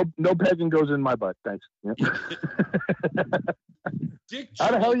pegging goes in my butt. Thanks. Yeah. Dick, how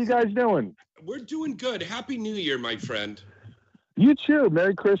the hell are you guys doing? We're doing good. Happy New Year, my friend. You too.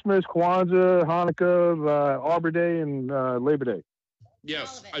 Merry Christmas, Kwanzaa, Hanukkah, Arbor Day, and Labor Day.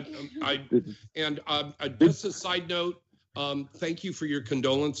 Yes, just a side note. Thank you for your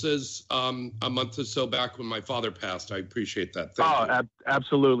condolences. A month or so back when my father passed, I appreciate that. Thank you.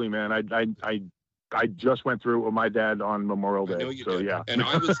 Absolutely, man. I just went through it with my dad on Memorial Day. I know you did. Yeah, and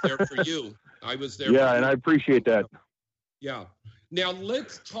I was there for you. Yeah, and I appreciate that. Yeah. Now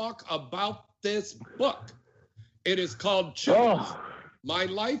let's talk about this book. It is called Chibbles, My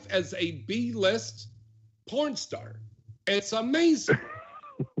Life as a B-List Porn Star. It's amazing.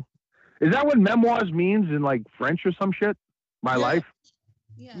 Is that what memoirs means in like French or some shit? My life?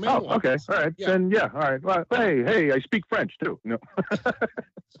 Yeah. Oh, okay. All right. Yeah. Then yeah. All right. Well, hey, I speak French too. No.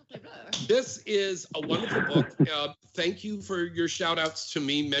 This is a wonderful book. Thank you for your shout outs to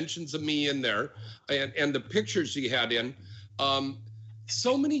me, mentions of me in there, and the pictures you had in.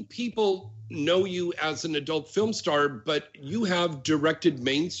 So many people know you as an adult film star, but you have directed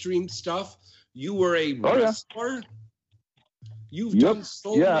mainstream stuff. You were a wrestler. You've done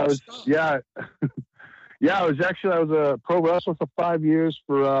so much stuff. Yeah. I was a pro wrestler for 5 years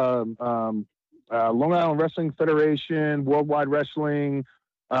for Long Island Wrestling Federation, Worldwide Wrestling.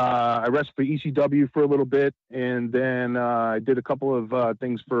 I wrestled for ECW for a little bit, and then I did a couple of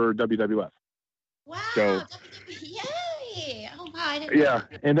things for WWF. Wow! So, yay! Oh wow! I didn't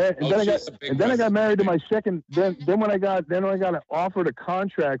and then I got married to my second. Then when I got offered a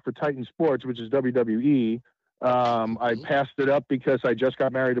contract for Titan Sports, which is WWE. I passed it up because I just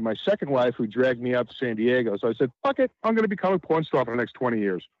got married to my second wife, who dragged me out to San Diego. So I said, fuck it, I'm going to become a porn star for the next 20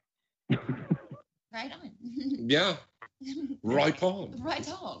 years. Right on. Yeah. Right on. Right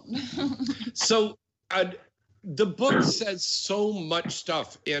on. So the book says so much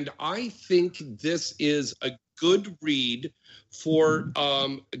stuff, and I think this is a good read for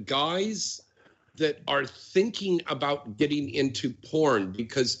guys that are thinking about getting into porn,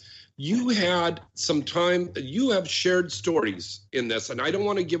 because you had some time, you have shared stories in this, and I don't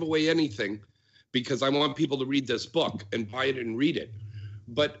want to give away anything because I want people to read this book and buy it and read it.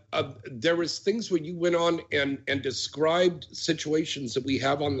 But there was things where you went on and described situations that we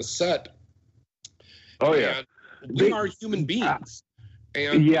have on the set. Oh yeah, we are human beings.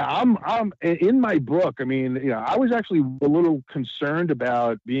 And yeah, I'm in my book. I mean, you know, I was actually a little concerned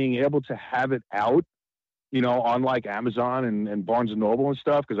about being able to have it out, you know, on like Amazon and Barnes and Noble and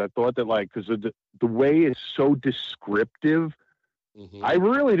stuff, because I thought that like, because the way it's so descriptive, I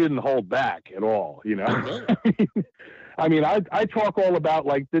really didn't hold back at all, you know. I mean, I talk all about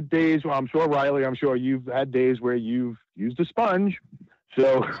like the days. Well, I'm sure Riley, I'm sure you've had days where you've used a sponge.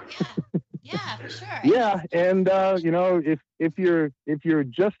 So yeah, for sure. Yeah, and you know, if you're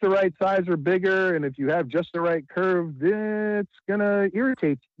just the right size or bigger, and if you have just the right curve, it's gonna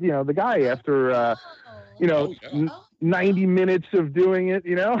irritate, you know, the guy after 90 minutes of doing it,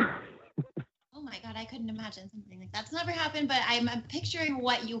 you know. Oh my God, I couldn't imagine something like that's never happened, but I'm picturing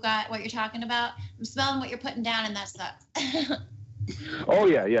what you're talking about. I'm smelling what you're putting down, and that sucks. Oh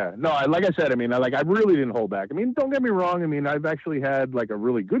yeah. No, like I said, I mean, I really didn't hold back. I mean, don't get me wrong. I mean, I've actually had like a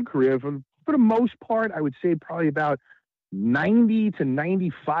really good career. For the most part, I would say probably about 90 to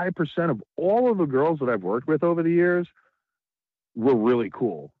 95% of all of the girls that I've worked with over the years were really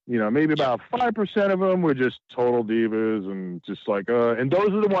cool. You know, maybe about 5% of them were just total divas and just like, and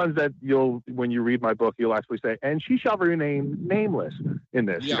those are the ones that when you read my book, you'll actually say, and she shall remain nameless in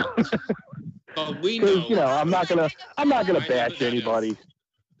this. Yeah. We know. You know, I'm not gonna bash anybody.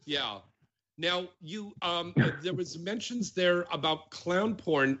 Yeah. Now you, there was mentions there about clown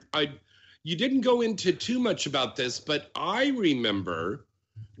porn. You didn't go into too much about this, but I remember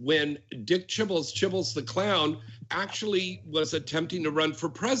when Dick Chibbles the clown actually was attempting to run for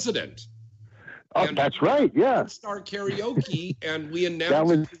president. Oh, and that's right. Yeah. Star Karaoke, and we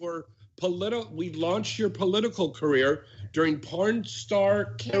announced we launched your political career during Porn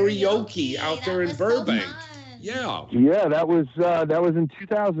Star Karaoke out there in Burbank. So yeah, that was in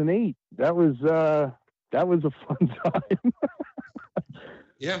 2008. That was a fun time.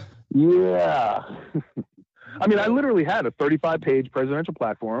 Yeah. I mean, I literally had a 35-page presidential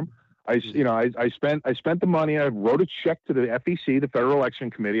platform. I spent the money. I wrote a check to the FEC, the Federal Election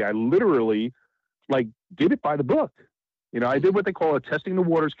Committee. I literally did it by the book. You know, I did what they call a testing the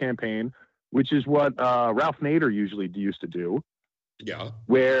waters campaign, which is what Ralph Nader usually used to do. Yeah.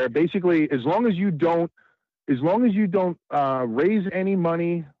 Where basically, as long as you don't raise any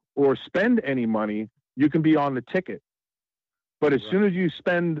money or spend any money, you can be on the ticket. But as soon as you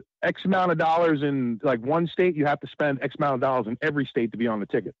spend X amount of dollars in like one state, you have to spend X amount of dollars in every state to be on the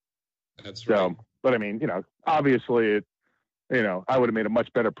ticket. That's right. So, but I mean, you know, obviously, I would have made a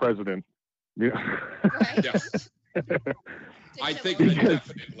much better president. You know? Right. Yeah. I think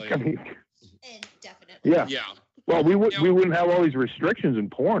definitely. I mean, definitely. Yeah. Well, we wouldn't have all these restrictions in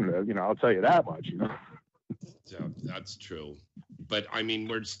porn. You know, I'll tell you that much. You know. Yeah, that's true. But I mean,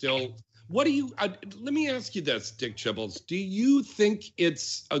 we're still. What do you? Let me ask you this, Dick Chibbles. Do you think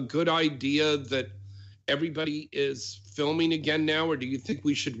it's a good idea that everybody is filming again now, or do you think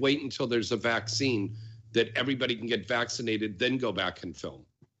we should wait until there's a vaccine that everybody can get vaccinated, then go back and film?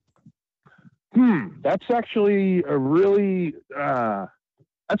 That's actually a really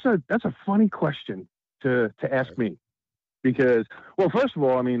that's a funny question to ask me, because, well, first of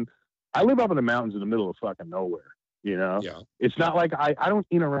all, I mean, I live up in the mountains in the middle of fucking nowhere. You know, It's not like I don't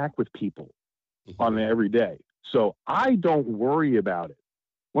interact with people on every day, so I don't worry about it.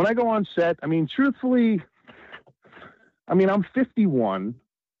 When I go on set, I mean, truthfully, I mean, I'm 51.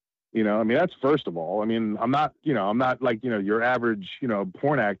 You know, I mean, that's first of all. I mean, I'm not like, your average,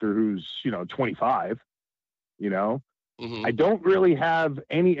 porn actor who's, 25, I don't really have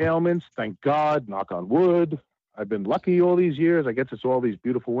any ailments. Thank God, knock on wood. I've been lucky all these years. I get to see all these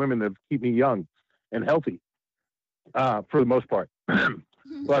beautiful women that keep me young and healthy, for the most part. But,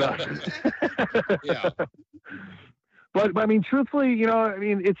 but I mean, truthfully, I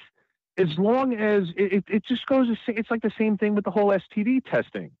mean, it's, as long as it just goes, it's like the same thing with the whole STD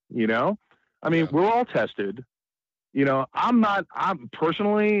testing, I mean, we're all tested, I'm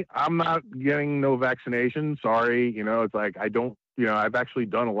personally not getting no vaccination. Sorry. It's like, I don't, I've actually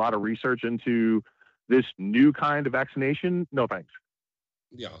done a lot of research into this new kind of vaccination. No, thanks.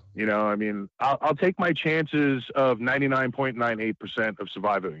 Yeah. I mean, I'll take my chances of 99.98% of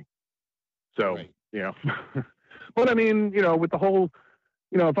surviving. So, But I mean, you know, with the whole,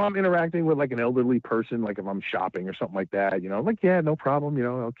 you know, if I'm interacting with like an elderly person, like if I'm shopping or something like that, you know, like, yeah, no problem. You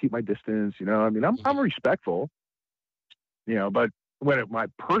know, I'll keep my distance, you know, I mean, I'm respectful, you know, but when my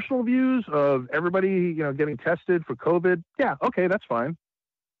personal views of everybody, you know, getting tested for COVID, yeah, okay, that's fine.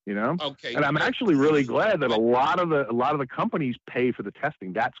 You know, okay, and I'm actually really glad that a lot of the companies pay for the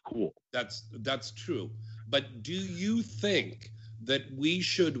testing. That's cool. That's true. But do you think that we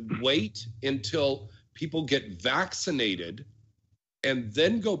should wait until people get vaccinated and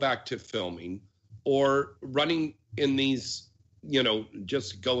then go back to filming, or running in these, you know,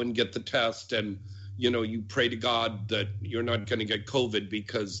 just go and get the test and, you know, you pray to God that you're not going to get COVID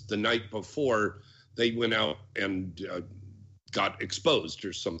because the night before they went out and got exposed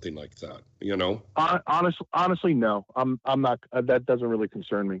or something like that, you know? Honestly, no. I'm not. That doesn't really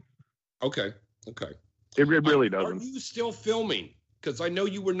concern me. Okay. It really doesn't. Are you still filming? Because I know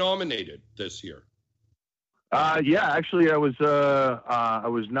you were nominated this year. Yeah, actually, I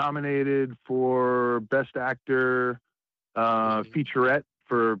was nominated for Best Actor featurette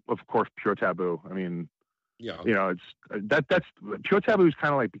for, of course, Pure Taboo. I mean, yeah, you know, that's Pure Taboo has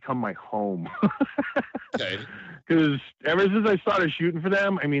kind of like become my home. Okay. Because ever since I started shooting for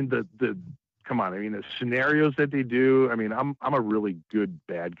them, I mean, come on, I mean, the scenarios that they do, I mean, I'm a really good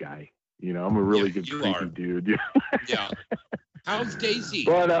bad guy. You know, I'm a really good creepy dude. Yeah. How's Daisy?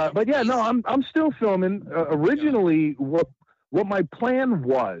 But yeah, no, I'm still filming. Originally, what my plan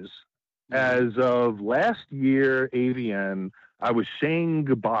was, as of last year, AVN, I was saying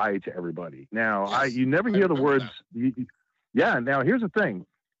goodbye to everybody. Now, you never hear the words. Yeah. Now, here's the thing.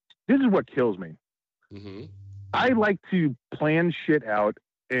 This is what kills me. Mm-hmm. I like to plan shit out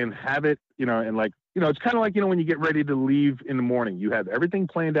and have it, you know, and like, you know, it's kind of like, you know, when you get ready to leave in the morning, you have everything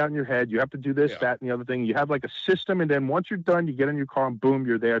planned out in your head. You have to do this, that, and the other thing. You have like a system. And then once you're done, you get in your car and boom,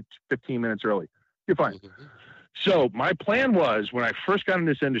 you're there 15 minutes early. You're fine. Mm-hmm. So my plan was, when I first got in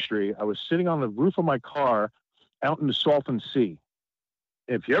this industry, I was sitting on the roof of my car out in the Salton Sea.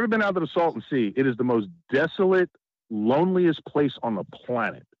 If you've ever been out to the Salton Sea, it is the most desolate, loneliest place on the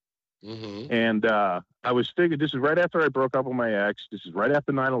planet. Mm-hmm. And I was figured, this is right after I broke up with my ex. This is right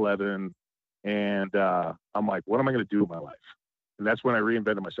after 9/11. And I'm like, what am I going to do with my life? And that's when I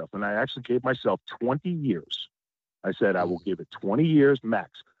reinvented myself. And I actually gave myself 20 years. I said, I will give it 20 years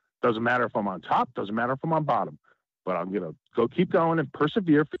max. Doesn't matter if I'm on top. Doesn't matter if I'm on bottom. But I'm going to keep going and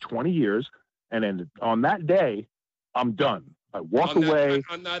persevere for 20 years. And then on that day, I'm done. I walk away.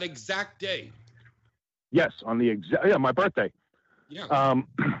 On that exact day. Yes, on the my birthday. Yeah.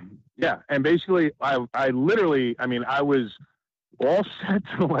 Yeah. And basically, I literally, I mean, I was all set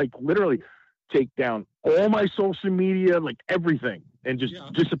to like literally take down all my social media, like everything, and just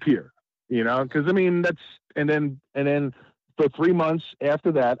disappear, you know? Cause I mean, and then for 3 months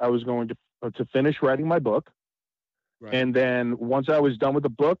after that, I was going to finish writing my book. Right. And then once I was done with the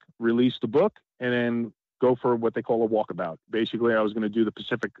book, release the book, and then go for what they call a walkabout. Basically, I was going to do the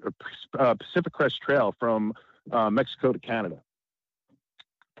Pacific Crest Trail from Mexico to Canada.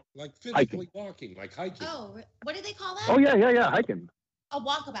 Like physically walking, like hiking. Oh, what do they call that? Oh, yeah, hiking. A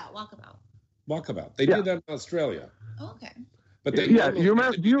walkabout. Walkabout. They do that in Australia. Oh, okay. But they you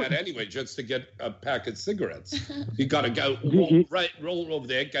remember do that anyway, just to get a pack of cigarettes. You got to go roll over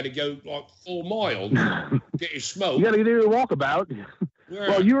there. Got to go like 4 miles, get your smoke. You got to do a walkabout. Yeah.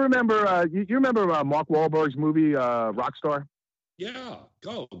 Well, you remember you remember Mark Wahlberg's movie Rockstar? Yeah,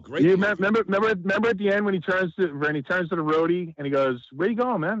 great. You remember at the end when he turns to the roadie and he goes, "Where you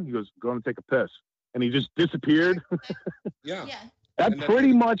going, man?" He goes, "Going to take a piss," and he just disappeared. Yeah. That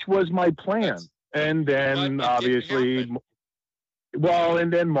pretty much was my plan. And then obviously,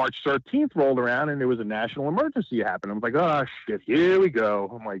 and then March 13th rolled around and there was a national emergency happening. I'm like, oh shit, here we go.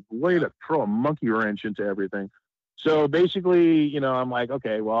 I'm like, way to throw a monkey wrench into everything. So basically, you know, I'm like,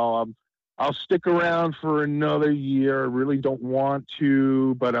 okay, well, I'll stick around for another year. I really don't want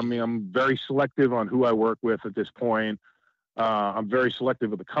to, but I mean, I'm very selective on who I work with at this point. I'm very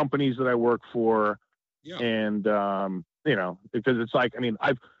selective of the companies that I work for. Yeah. And, you know, because it's like, I mean,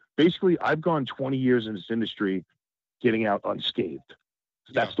 I've gone 20 years in this industry getting out unscathed.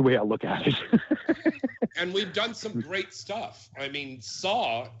 So that's the way I look at it. And we've done some great stuff. I mean,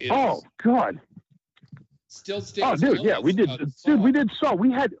 Saw is... Oh, God. Still stands. Oh, dude, yeah, we did. Dude, we did Saw.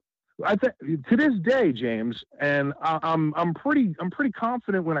 We had... to this day, James, and I'm pretty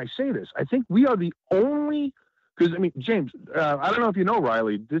confident when I say this. I think we are the only... Because, I mean, James, I don't know if you know,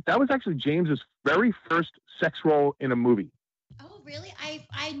 Riley, that was actually James's very first sex role in a movie. Oh, really?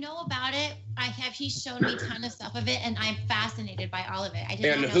 I know about it. He's shown me a ton of stuff of it, and I'm fascinated by all of it.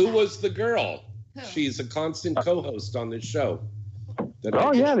 And who was the girl? Who? She's a constant co-host on this show.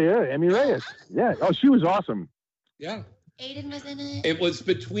 Yeah, Emmy Reyes. Yeah. Oh, she was awesome. Yeah. Aiden was in it. It was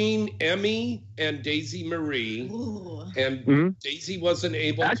between Emmy and Daisy Marie. Ooh. And Daisy wasn't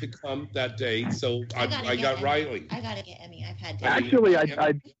able to come that day, so I got Emmy. Riley. I gotta get Emmy. I've had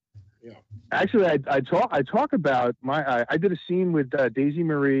Actually, I talk about I did a scene with Daisy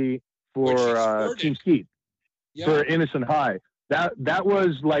Marie for Team Skeet for Innocent High. That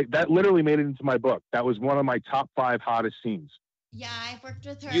was like, that literally made it into my book. That was one of my top 5 hottest scenes. Yeah, I've worked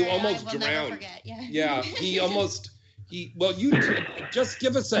with her. You almost I will drowned. Never forget. Yeah. Yeah, you just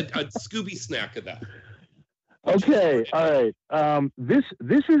give us a Scooby snack of that. Okay, all right. This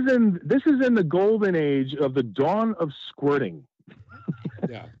is in the golden age of the dawn of squirting.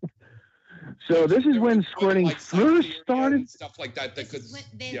 Yeah. So this is when squirting first started. Stuff like that.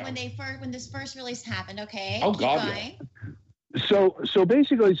 When this first release happened. Okay. Oh God. So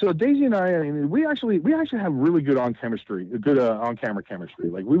basically, Daisy and I mean, we actually have really good on-camera chemistry.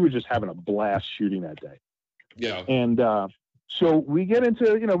 Like, we were just having a blast shooting that day. Yeah. And so we get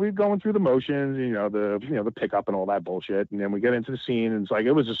into, we're going through the motions, the pickup and all that bullshit, and then we get into the scene, and it's like,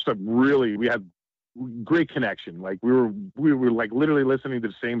 it was just we had great connection. Like, we were like literally listening to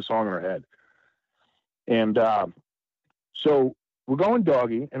the same song in our head. And so we're going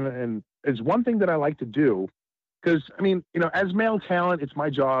doggy, and it's one thing that I like to do. Because, I mean, as male talent, it's my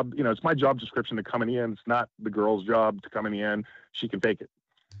job, it's my job description to come in the end. It's not the girl's job to come in the end. She can fake it.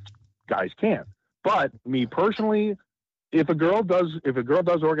 Guys can't. But me personally, if a girl does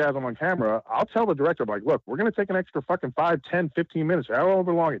orgasm on camera, I'll tell the director, like, look, we're going to take an extra fucking 5, 10, 15 minutes,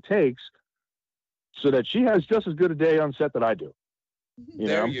 however long it takes, so that she has just as good a day on set that I do.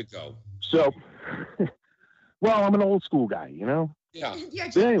 There you go. So, well, I'm an old school guy, Yeah.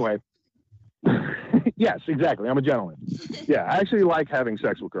 But anyway. Yes, exactly. I'm a gentleman. Yeah, I actually like having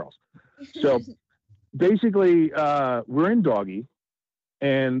sex with girls. So basically, we're in doggy,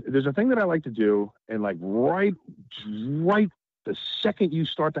 and there's a thing that I like to do, and like right the second you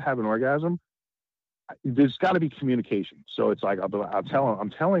start to have an orgasm, there's got to be communication. So it's like I'm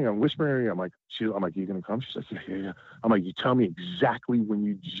whispering. I'm like, you gonna come? She's like, yeah. I'm like, you tell me exactly when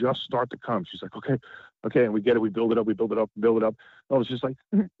you just start to come. She's like, okay, and we get it. We build it up. I was just like,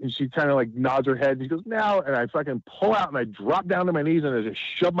 and she kind of like nods her head. And she goes, now, and I fucking pull out and I drop down to my knees and I just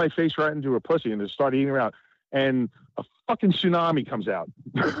shove my face right into her pussy and just start eating her out. And a fucking tsunami comes out.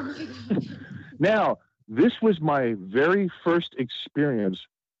 Now, this was my very first experience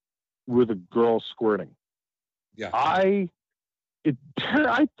with a girl squirting. Yeah. I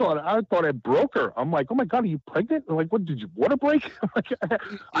thought I broke her. I'm like, oh my God, are you pregnant? I'm like, what, did you water break?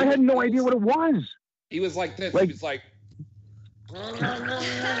 I had no idea what it was. He was like this. He was like,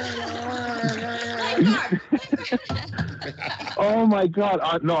 oh my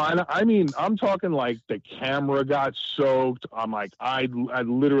God. No, I mean, I'm talking like the camera got soaked. I'm like, I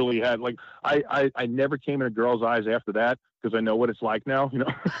literally had like, I never came in a girl's eyes after that, because I know what it's like now,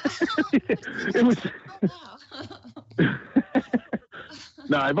 It was.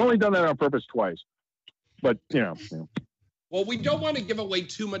 No, I've only done that on purpose twice, but Well, we don't want to give away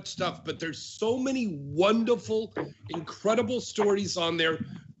too much stuff, but there's so many wonderful, incredible stories on there.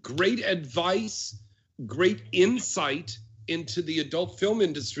 Great advice, great insight into the adult film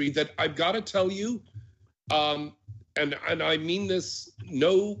industry that I've got to tell you, and I mean this,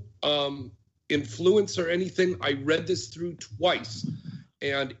 no influence or anything. I read this through twice,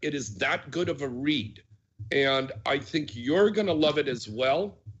 and it is that good of a read. And I think you're going to love it as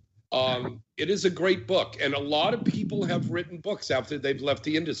well. It is a great book, and a lot of people have written books after they've left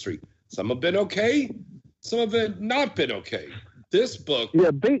the industry. Some have been okay, some have not been okay. This book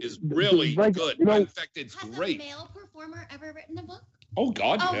is really good. In fact, it's great. Has a male performer ever written a book? Oh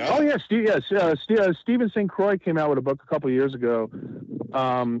God, yeah. Oh yes, Stephen St. Croix came out with a book a couple of years ago.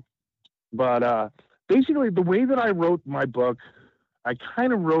 But basically, the way that I wrote my book, I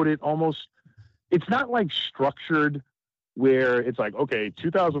kind of wrote it almost. It's not like structured, where it's like, okay,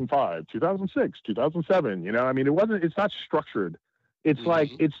 2005, 2006, 2007, I mean, it's not structured. It's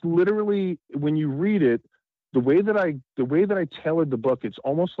like, it's literally, when you read it, the way that I tailored the book, it's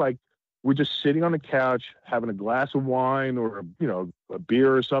almost like we're just sitting on the couch, having a glass of wine or, a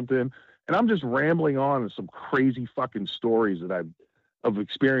beer or something. And I'm just rambling on some crazy fucking stories of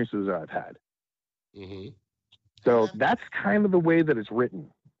experiences that I've had. Mm-hmm. So that's kind of the way that it's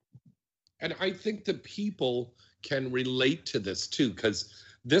written. And I think the people can relate to this too, because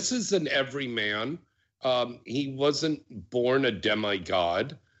this is an everyman. He wasn't born a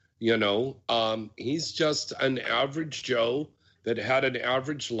demigod, he's just an average Joe that had an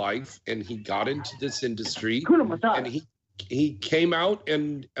average life, and he got into this industry, and he came out,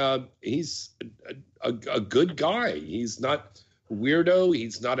 and he's a good guy. He's not weirdo.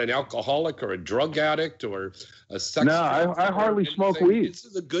 He's not an alcoholic or a drug addict or a sex. No, I hardly smoke weed. This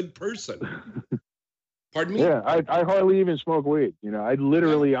is a good person. Pardon me? Yeah, I hardly even smoke weed. You know, I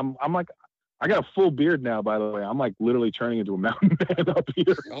literally, I'm like, I got a full beard now, by the way. I'm like literally turning into a mountain man up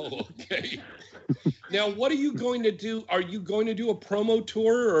here. Oh, okay. Now, what are you going to do? Are you going to do a promo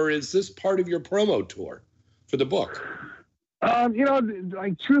tour, or is this part of your promo tour for the book? You know,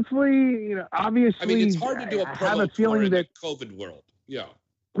 like truthfully, you know, obviously, I mean, it's hard to do a promo tour in the COVID world. Yeah.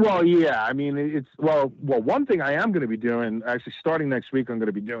 Well, yeah. I mean, it's well. One thing I am going to be doing, actually, starting next week, I'm going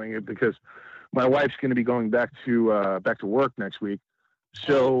to be doing it because my wife's going to be going back to work next week.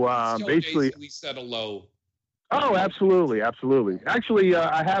 So basically, we set a low. Oh, absolutely. Actually,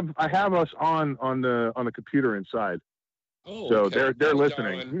 I have us on the computer inside. Oh, so okay. they're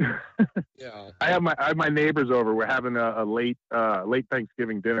listening. Yeah. I have my neighbors over. We're having a late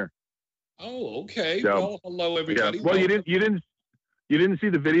Thanksgiving dinner. Oh, okay. So, well, hello everybody. Yeah. Well, you didn't see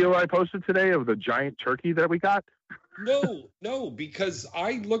the video I posted today of the giant turkey that we got? No, because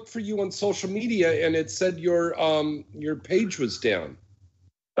I looked for you on social media and it said your page was down.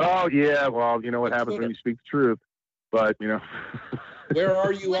 Oh yeah, well, you know what happens when you speak the truth, but you know. Where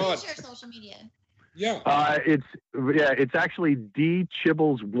are you on? What is your social media? Yeah. It's actually D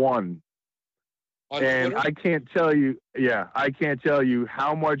Chibbles 1. And Twitter? I can't tell you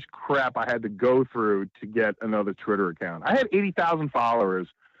how much crap I had to go through to get another Twitter account. I had 80,000 followers,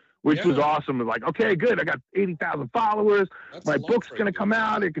 which was awesome. It was like, okay, good, I got 80,000 followers. My book's going to come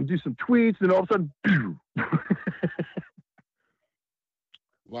out. I can do some tweets, and all of a sudden,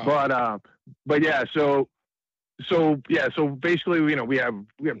 wow. But yeah, so basically, you know, we have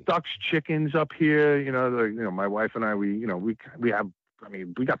ducks, chickens up here. You know, my wife and I, we have. I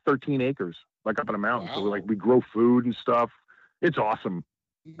mean, we got 13 acres, like up in a mountain. Wow. So we grow food and stuff. It's awesome.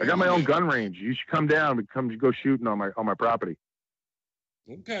 I got my own gun range. You should come down. We come go shooting on my property.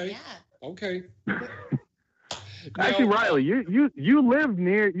 Okay. Yeah. Okay. Actually, Riley, you live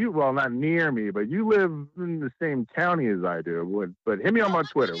near well, not near me, but you live in the same county as I do. But hit me on my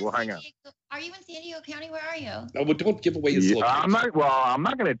Twitter. We'll hang out. Are you in San Diego County? Where are you? No, but don't give away his location. I'm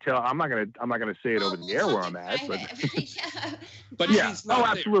not going to say it over the air where I'm at. But yeah. Oh,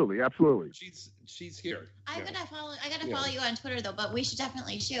 absolutely. She's here. I gotta follow you on Twitter though. But we should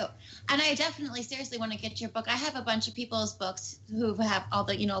definitely shoot. And I definitely seriously want to get your book. I have a bunch of people's books who have all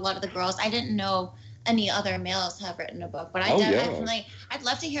the a lot of the girls. I didn't know any other males have written a book, but definitely I'd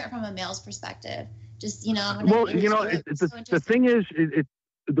love to hear it from a male's perspective. Just Well, the thing is,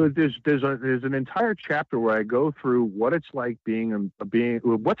 there's an entire chapter where I go through what it's like being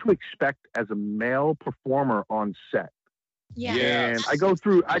what to expect as a male performer on set. Yeah. And I go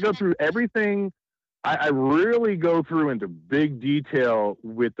through everything. I really go through into big detail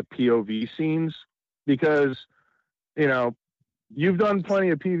with the POV scenes because, you know, you've done plenty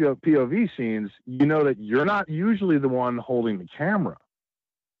of POV scenes. You know that you're not usually the one holding the camera.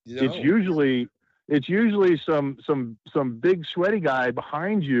 No. It's usually some big sweaty guy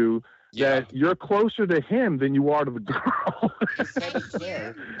behind you that you're closer to him than you are to the girl.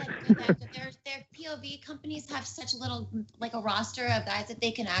 Their POV companies have such little, like a roster of guys that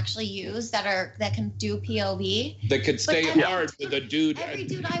they can actually use that can do POV. That could stay hard with a dude. Every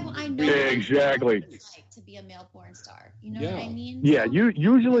dude I know. Exactly. To be a male porn star, you know what I mean? Yeah,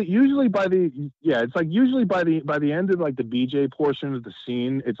 usually by the end of like the BJ portion of the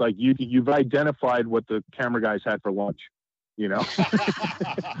scene, it's like you've identified what the camera guys had for lunch, you know.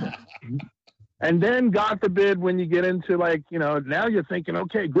 And then, God forbid, when you get into like, you know, now you're thinking,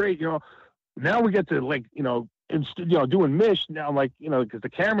 okay, great, you know, now we get to like, you know, doing Mish now, like, you know, because the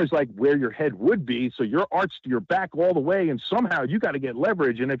camera's like where your head would be, so you're arched your back all the way, and somehow you got to get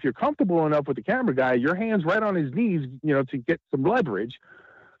leverage. And if you're comfortable enough with the camera guy, your hand's right on his knees, you know, to get some leverage.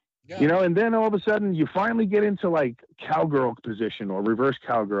 Yeah. You know, and then all of a sudden you finally get into like cowgirl position or reverse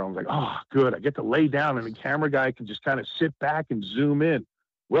cowgirl. I'm like, oh, good, I get to lay down, and the camera guy can just kind of sit back and zoom in.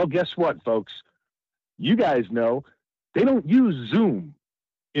 Well, guess what, folks? You guys know they don't use zoom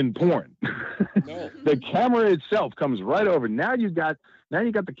in porn. No. The camera itself comes right over. Now you got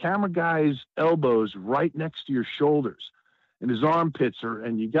the camera guy's elbows right next to your shoulders, and his armpits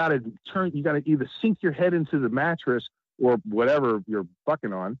and you got to either sink your head into the mattress or whatever you're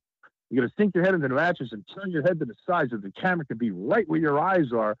fucking on. You got to sink your head into the mattress and turn your head to the side so the camera can be right where your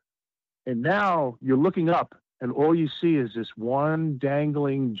eyes are. And now you're looking up, and all you see is this one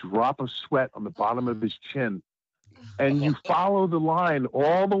dangling drop of sweat on the bottom of his chin. And you follow the line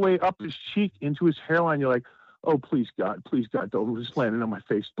all the way up his cheek into his hairline. You're like, oh, please, God, don't just land it on my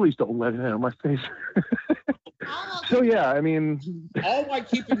face. Please don't let it land on my face. So, yeah, I mean. All while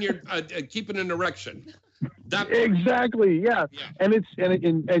keeping an erection. Exactly. Yeah. And it's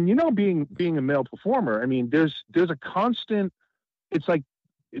and you know, being a male performer, I mean, there's a constant. It's like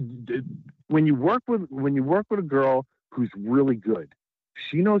when you work with a girl who's really good,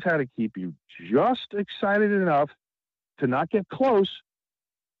 she knows how to keep you just excited enough to not get close,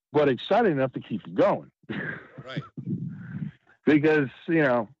 but excited enough to keep you going. Right. Because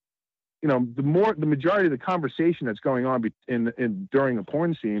the majority of the conversation that's going on during a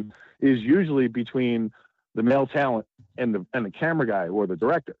porn scene is usually between the male talent and the camera guy or the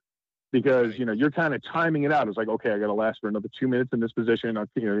director, because you're kind of timing it out. It's like, okay, I got to last for another 2 minutes in this position.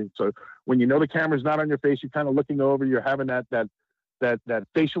 So when the camera's not on your face, you're kind of looking over. You're having that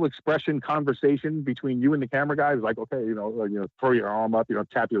facial expression conversation between you and the camera guy. It's like, okay, throw your arm up,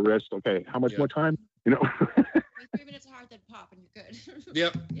 tap your wrist. Okay, how much more time? 3 minutes hard, then pop, and you're good.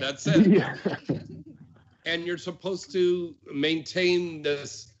 Yep, that's it. Yeah. And you're supposed to maintain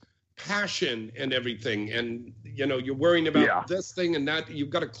this passion and everything, and you're worrying about this thing and that. You've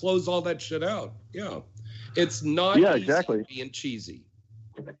got to close all that shit out. Yeah, it's not easy being cheesy.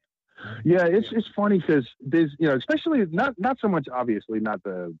 Yeah, it's funny because there's especially not so much, obviously not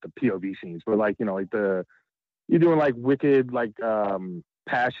the POV scenes, but like you're doing like Wicked, like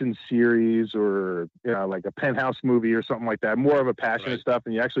passion series, or like a Penthouse movie or something like that, more of a passionate stuff,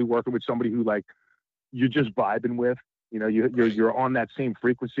 and you're actually working with somebody who like you're just vibing with. You're on that same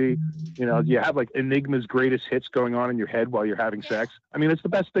frequency. You have like Enigma's greatest hits going on in your head while you're having sex. I mean, it's the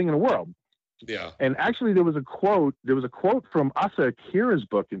best thing in the world. Yeah. And actually, there was a quote from Asa Akira's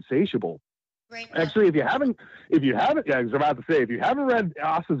book, Insatiable. Great. Actually, if you haven't, yeah, I was about to say, if you haven't read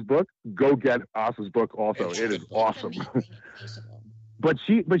Asa's book, go get Asa's book. Also, it is awesome. But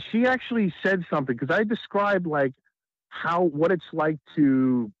she actually said something, because I described like what it's like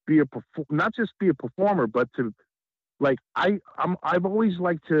to be not just be a performer, but to like I've always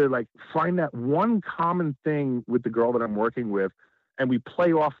liked to like find that one common thing with the girl that I'm working with, and we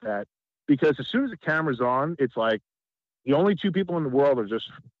play off that, because as soon as the camera's on, it's like the only two people in the world are just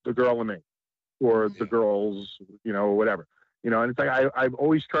the girl and me, or the girls, or whatever, and it's like I've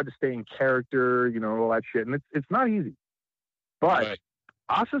always tried to stay in character, all that shit, and it's not easy. But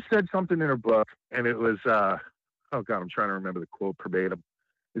Asa said something in her book, and it was oh god, I'm trying to remember the quote verbatim.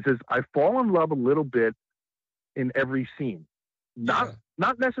 It says, "I fall in love a little bit in every scene, not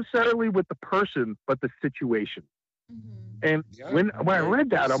necessarily with the person, but the situation." And when I read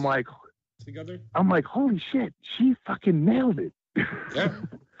that, I'm like, holy shit, she fucking nailed it. Yeah.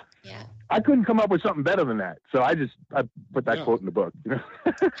 Yeah. I couldn't come up with something better than that, so I put that quote in the book.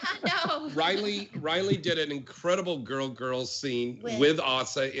 No. Riley did an incredible girl scene with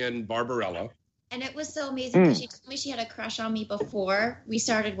Asa in Barbarella. And it was so amazing, because she told me she had a crush on me before we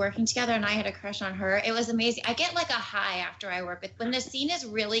started working together, and I had a crush on her. It was amazing. I get like a high after I work with. When the scene is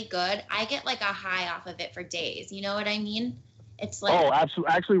really good, I get like a high off of it for days. You know what I mean? It's like, oh,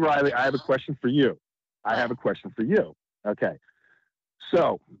 absolutely. Actually, Riley, I have a question for you. Okay.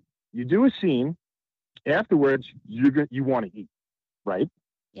 So you do a scene. Afterwards, you want to eat, right?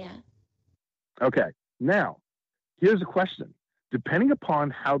 Yeah. Okay. Now, here's a question. Depending upon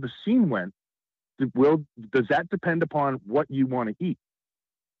how the scene went, does that depend upon what you want to eat?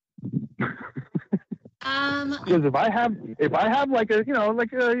 Because if I have like a kind of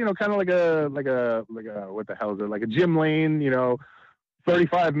like a what the hell is it, like a Jim Lane,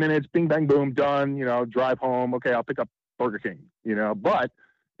 35 minutes, bing bang boom, done, drive home, okay, I'll pick up Burger King, but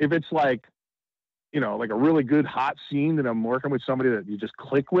if it's like like a really good hot scene that I'm working with somebody that you just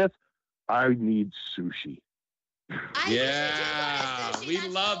click with, I need sushi. We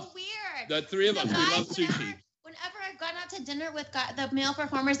love so weird. The three of us. We love sushi. Whenever I've gone out to dinner with the male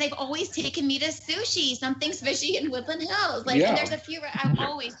performers, they've always taken me to sushi, something fishy in Woodland Hills. And there's a few where I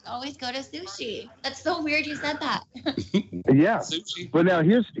always go to sushi. That's so weird you said that. Yeah. Sushi. But now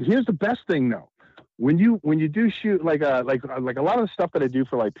here's the best thing though. When you do shoot like a lot of the stuff that I do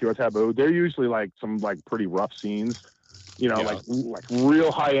for like Pure Taboo, they're usually like some like pretty rough scenes. Like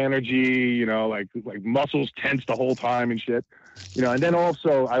real high energy, like muscles tense the whole time and shit, and then I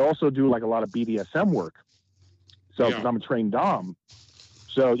also do like a lot of BDSM work. So because I'm a trained dom.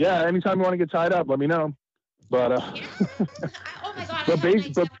 So yeah, anytime you want to get tied up, let me know. But oh my god.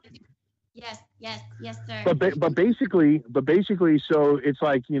 Yes, sir. But basically, so it's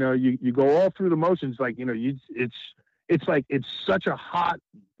like, you go all through the motions, like, it's like, it's such a hot,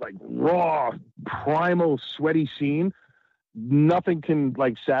 like raw, primal, sweaty scene. Nothing can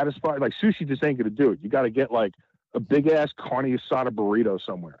like satisfy, like sushi just ain't gonna do it. You got to get like a big ass carne asada burrito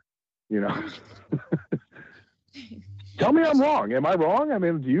somewhere, Tell me I'm wrong. Am I wrong? I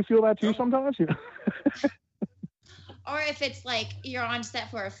mean, do you feel that too sometimes? Or if it's like you're on set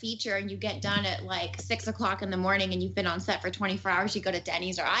for a feature and you get done at like 6 o'clock in the morning and you've been on set for 24 hours, you go to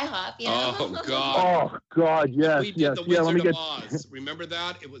Denny's or IHOP, you know? Oh, God. Oh, God, yes. We did yes. the Yeah, let me Wizard get. of Oz. Remember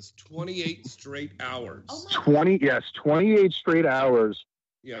that? It was 28 straight hours. Oh, 28 straight hours.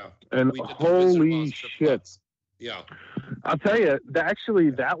 Yeah. And We did the holy Wizard of Oz shit. triplets. Yeah. I'll tell you,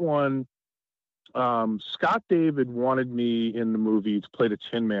 that one, Scott David wanted me in the movie to play the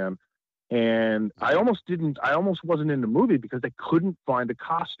Tin Man. And I almost wasn't in the movie because they couldn't find a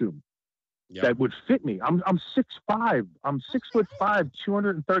costume that would fit me. I'm 6'5". I'm 6'5",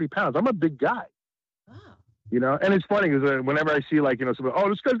 230 pounds. I'm a big guy. Wow. You know, and it's funny because whenever I see like, you know, somebody, oh,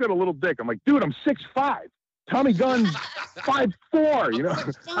 this guy's got a little dick. I'm like, dude, I'm 6'5". Tommy Gunn's 5'4", you know.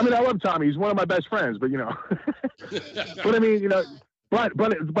 I mean, I love Tommy. He's one of my best friends, but you know. But I mean, you know, but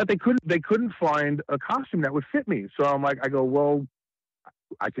they couldn't find a costume that would fit me. So I'm like, I go, well,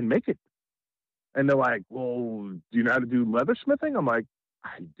 I can make it. And they're like, well, do you know how to do leathersmithing? I'm like,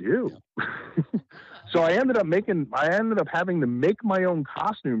 I do. So I ended up having to make my own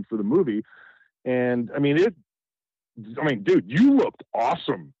costume for the movie. And I mean, dude, you looked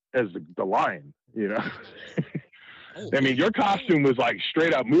awesome as the Lion, you know. I mean, your costume was like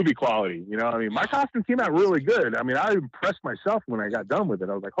straight up movie quality, you know. I mean, my costume came out really good. I mean, I impressed myself when I got done with it.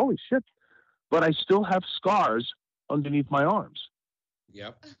 I was like, holy shit. But I still have scars underneath my arms.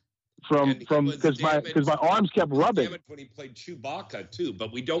 Yep. Because my arms kept rubbing. Damn it, when he played Chewbacca too,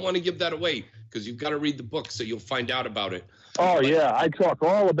 but we don't want to give that away because you've got to read the book so you'll find out about it. Oh, but, yeah, I talk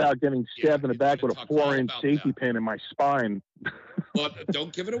all about getting stabbed in the back with a 4-inch safety pin in my spine. But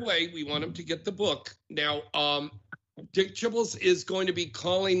don't give it away. We want him to get the book. Now, Dick Chibbles is going to be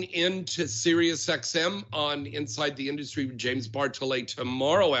calling in to Sirius XM on Inside the Industry with James Bartolet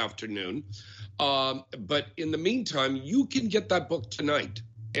tomorrow afternoon. But in the meantime, you can get that book tonight.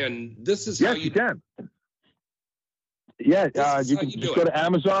 And this is how you can. Yeah, you can just go to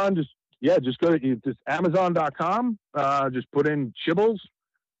Amazon. Just go to Amazon.com. Just put in Chibbles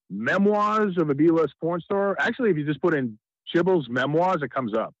Memoirs of a B-List Porn Star. Actually, if you just put in Chibbles Memoirs, it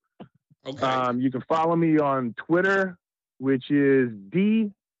comes up. Okay. You can follow me on Twitter, which is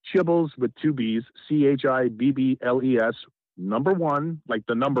D Chibbles with 2 B's, CHIBBLES, number 1, like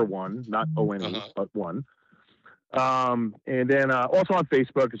the number 1, not ONE, but 1. And then also on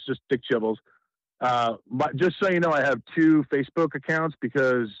Facebook, it's just Dick Chibbles. Just so you know, I have 2 Facebook accounts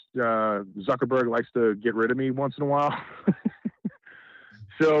because Zuckerberg likes to get rid of me once in a while.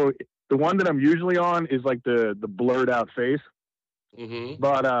 So the one that I'm usually on is like the blurred out face. Mm-hmm.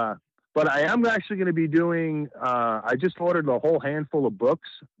 But I am actually going to be doing. I just ordered a whole handful of books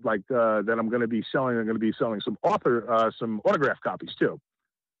like that I'm going to be selling. I'm going to be selling some autograph copies too.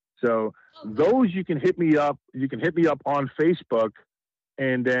 So those you can hit me up. You can hit me up on Facebook,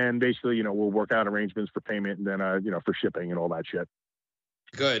 and then basically, you know, we'll work out arrangements for payment, and then you know, for shipping and all that shit.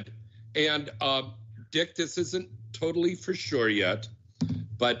 Good. And Dick, this isn't totally for sure yet,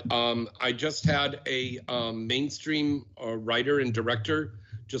 but I just had a mainstream writer and director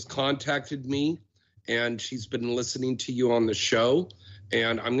just contacted me, and she's been listening to you on the show.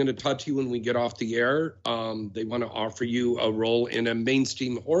 And I'm going to talk to you when we get off the air. They want to offer you a role in a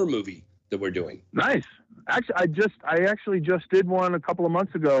mainstream horror movie that we're doing. Nice. Actually, I actually just did one a couple of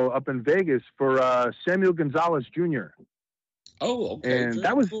months ago up in Vegas for Samuel Gonzalez Jr. Oh, okay. And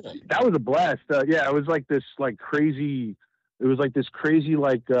that was a blast. Yeah, it was like this crazy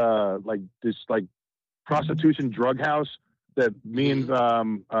prostitution drug house that me and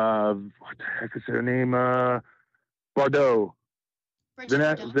what the heck is her name? Bardot.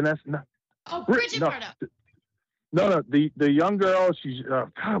 Vanessa. No. Oh, Bridget Bardot. No, the young girl. She's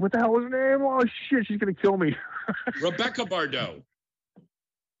God. What the hell was her name? Oh shit, she's gonna kill me. Rebecca Bardot.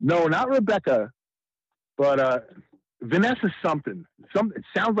 No, not Rebecca, but Vanessa something. It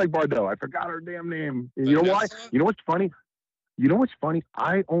sounds like Bardot. I forgot her damn name. You know why? You know what's funny?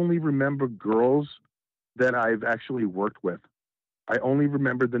 I only remember girls that I've actually worked with. I only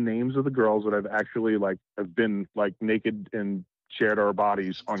remember the names of the girls that I've actually have been naked and shared our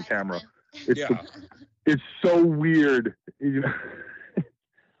bodies on camera. It's so weird, you know.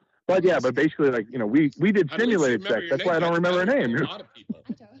 But yeah, but basically, we did simulated sex. That's why I don't remember her name. A lot of people.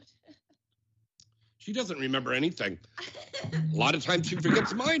 She doesn't remember anything. A lot of times she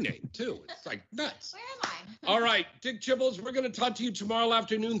forgets my name too. It's like nuts. Where am I? All right, Dick Chibbles, we're going to talk to you tomorrow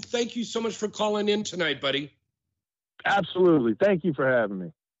afternoon. Thank you so much for calling in tonight, buddy. Absolutely. Thank you for having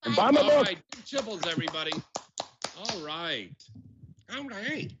me. And buy my book. All right, Dick Chibbles, everybody. All right.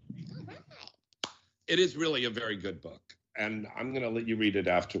 It is really a very good book, and I'm going to let you read it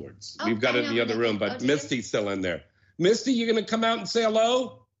afterwards. We've got it in the other room, but Misty's still in there. Misty, you going to come out and say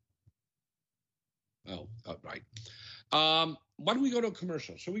hello? Oh, right. Why don't we go to a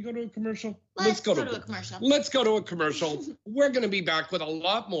commercial? Shall we go to a commercial? Let's go to a commercial. Let's go to a commercial. We're going to be back with a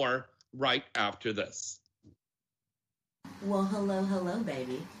lot more right after this. Well, hello,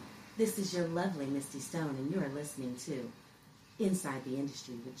 baby. This is your lovely Misty Stone, and you're listening to Inside the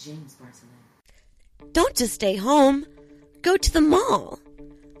Industry with James Bartolet. Don't just stay home. Go to the mall.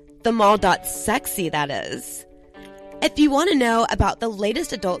 The mall.sexy, that is. If you want to know about the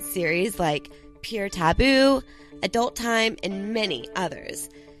latest adult series like Pure Taboo, Adult Time, and many others,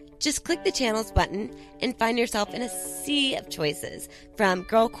 just click the channels button and find yourself in a sea of choices from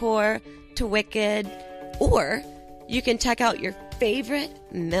Girlcore to Wicked, or you can check out your favorite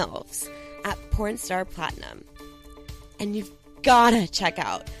MILFs at Pornstar Platinum. And you've gotta check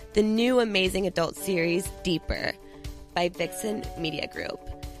out the new amazing adult series Deeper by Vixen Media Group.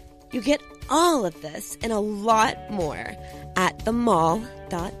 You get all of this and a lot more at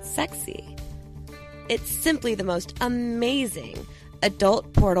themall.sexy. It's simply the most amazing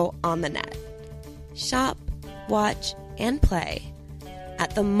adult portal on the net. Shop, watch, and play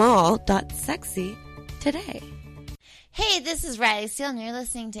at themall.sexy today. Hey, this is Riley Steele, and you're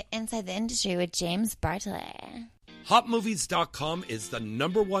listening to Inside the Industry with James Bartolet. HotMovies.com is the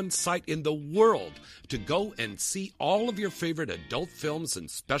 #1 site in the world to go and see all of your favorite adult films and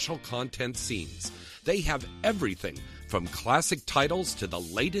special content scenes. They have everything from classic titles to the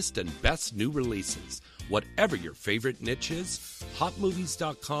latest and best new releases. Whatever your favorite niche is,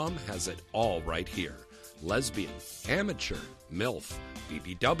 HotMovies.com has it all right here. Lesbian, amateur, MILF,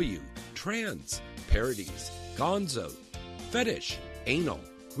 BBW, trans, parodies, gonzo, fetish, anal,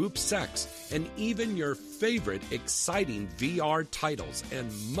 group sex, and even your favorite exciting VR titles,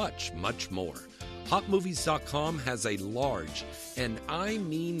 and much, much more. HotMovies.com has a large, and I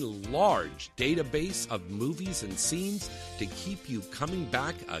mean large, database of movies and scenes to keep you coming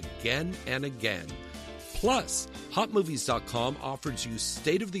back again and again. Plus, HotMovies.com offers you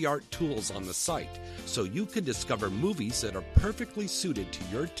state-of-the-art tools on the site so you can discover movies that are perfectly suited to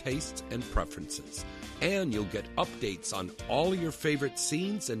your tastes and preferences. And you'll get updates on all of your favorite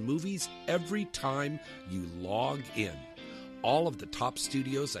scenes and movies every time you log in. All of the top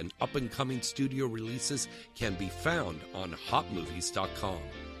studios and up-and-coming studio releases can be found on HotMovies.com.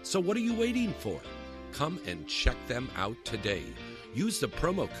 So what are you waiting for? Come and check them out today. Use the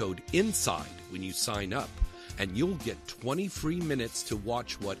promo code INSIDE when you sign up, and you'll get 20 free minutes to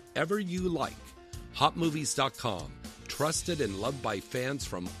watch whatever you like. HotMovies.com. Trusted and loved by fans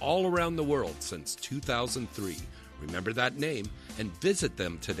from all around the world since 2003. Remember that name and visit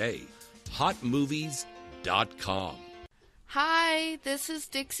them today. HotMovies.com. Hi, this is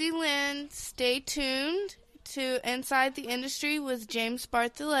Dixie Lynn. Stay tuned to Inside the Industry with James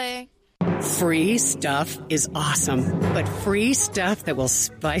Bartolet. Free stuff is awesome, but free stuff that will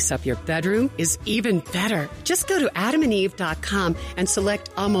spice up your bedroom is even better. Just go to adamandeve.com and select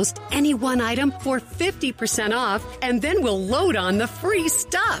almost any one item for 50% off, and then we'll load on the free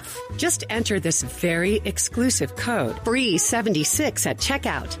stuff. Just enter this very exclusive code, FREE76 at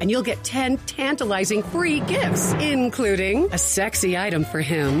checkout, and you'll get 10 tantalizing free gifts, including a sexy item for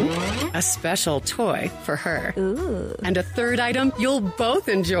him, a special toy for her, and a third item you'll both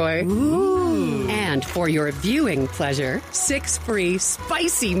enjoy. And for your viewing pleasure, 6 free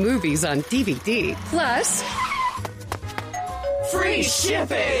spicy movies on DVD. Plus, free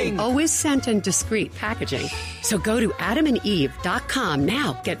shipping! Always sent in discreet packaging. So go to adamandeve.com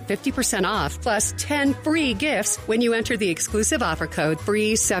now. Get 50% off plus 10 free gifts when you enter the exclusive offer code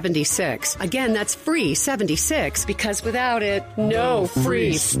FREE76. Again, that's FREE76 because without it, no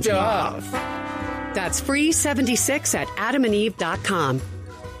free stuff. That's FREE76 at adamandeve.com.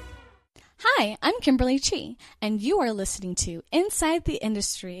 Hi, I'm Kimberly Chi, and you are listening to Inside the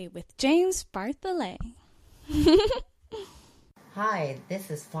Industry with James Bartolet. Hi, this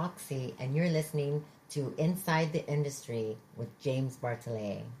is Foxy, and you're listening to Inside the Industry with James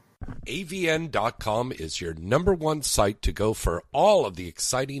Bartolet. AVN.com is your #1 site to go for all of the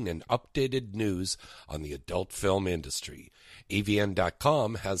exciting and updated news on the adult film industry.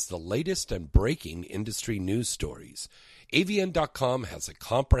 AVN.com has the latest and breaking industry news stories. AVN.com has a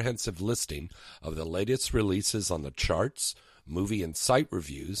comprehensive listing of the latest releases on the charts, movie and site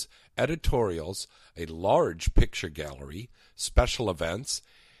reviews, editorials, a large picture gallery, special events,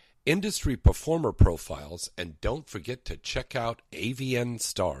 industry performer profiles, and don't forget to check out AVN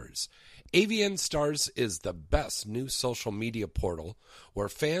Stars. AVN Stars is the best new social media portal where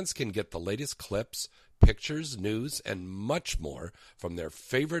fans can get the latest clips, pictures, news, and much more from their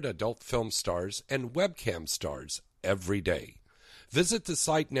favorite adult film stars and webcam stars every day. Visit the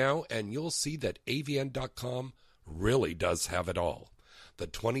site now and you'll see that AVN.com really does have it all. The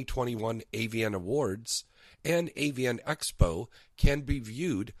 2021 AVN Awards and AVN Expo can be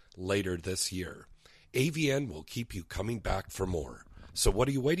viewed later this year. AVN will keep you coming back for more. So what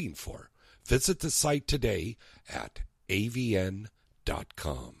are you waiting for? Visit the site today at avn.com.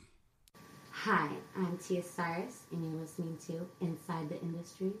 Hi, I'm Tia Cyrus, and you're listening to Inside the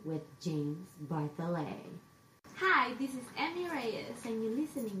Industry with James Bartholet. Hi, this is Emmy Reyes, and you're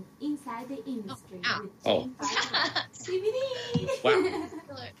listening Inside the Industry with James Bartholet. CBD! Wow.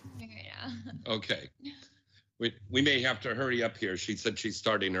 Okay. We may have to hurry up here. She said she's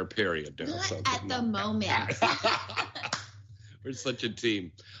starting her period now. Not so at the moment. We're such a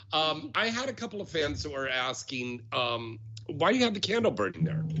team. I had a couple of fans who were asking, why do you have the candle burning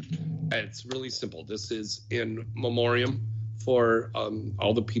there? It's really simple. This is in memoriam for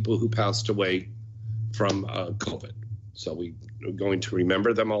all the people who passed away from COVID. So we are going to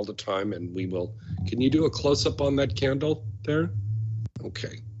remember them all the time, and we will. Can you do a close-up on that candle there?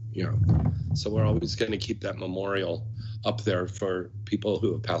 Okay, yeah. So we're always going to keep that memorial up there for people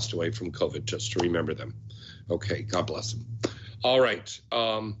who have passed away from COVID, just to remember them. Okay, God bless them. All right.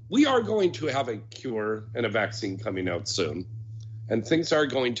 We are going to have a cure and a vaccine coming out soon, and things are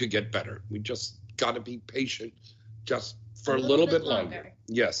going to get better. We just got to be patient just for a little bit longer.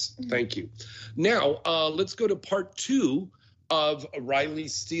 Yes, thank you. Now, let's go to part 2 of Riley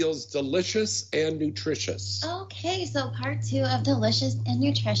Steele's Delicious and Nutritious. Okay, so part 2 of Delicious and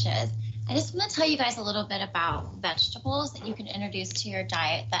Nutritious. I just want to tell you guys a little bit about vegetables that you can introduce to your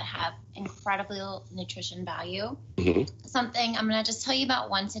diet that have incredible nutrition value. Something, I'm going to just tell you about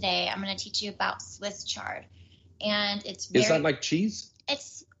one today. I'm going to teach you about Swiss chard. And it's very... Is that like cheese?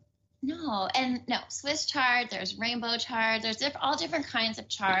 No, Swiss chard, there's rainbow chard, there's all different kinds of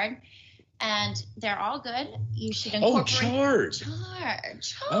chard, and they're all good. You should incorporate... chard.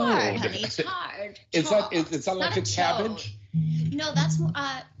 Honey, chard. Is that like a cabbage? No, that's...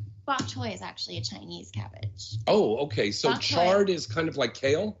 bok choy is actually a Chinese cabbage. Oh, okay. So Bok choy. chard is kind of like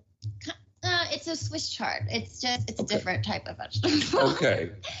kale? It's a Swiss chard. It's a different type of vegetable.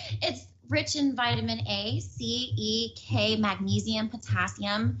 Okay. It's rich in vitamin A, C, E, K, magnesium,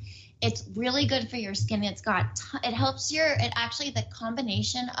 potassium. It's really good for your skin. The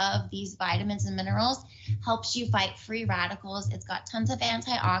combination of these vitamins and minerals helps you fight free radicals. It's got tons of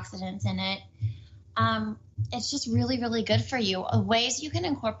antioxidants in it. It's just really, really good for you. Ways you can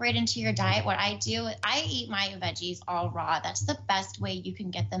incorporate into your diet. What I do, I eat my veggies all raw. That's the best way you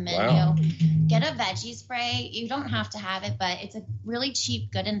can get them in. Wow. Get a veggie spray. You don't have to have it, but it's a really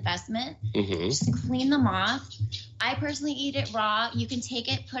cheap, good investment. Just clean them off. I personally eat it raw. You can take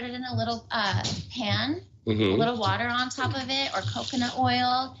it, put it in a little pan, a little water on top of it, or coconut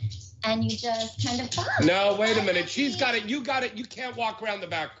oil, and you just kind of... No, wait a minute. She's got it. You got it. You can't walk around the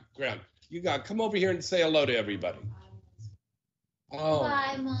background. Come over here and say hello to everybody. Oh.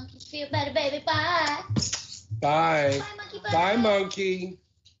 Bye, monkey. Feel better, baby. Bye. Bye. Bye, monkey. Bye. Bye, monkey.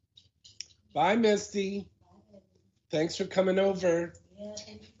 Bye, Misty. Thanks for coming over. Yeah,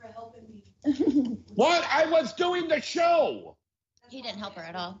 thank you for helping me. What? I was doing the show. He didn't help her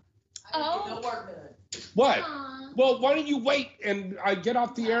at all. No work done. What? Aww. Well, why don't you wait and I get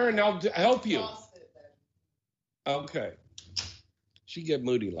off the air and I'll help you. Okay. She get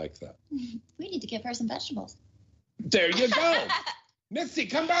moody like that. We need to give her some vegetables. There you go. Misty,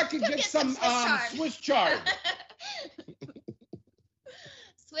 come back and get some Swiss chard.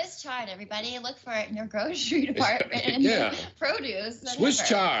 Swiss chard, everybody. Look for it in your grocery department and produce. Swiss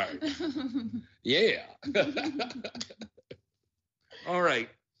chard. Yeah. All right.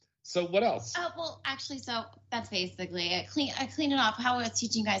 So what else? Well, actually, so that's basically it. I clean it off. How I was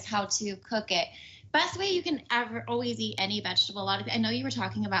teaching you guys how to cook it. Best way you can always eat any vegetable. I know you were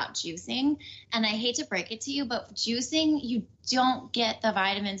talking about juicing, and I hate to break it to you, but juicing, you don't get the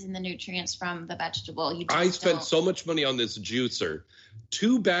vitamins and the nutrients from the vegetable. I spent so much money on this juicer.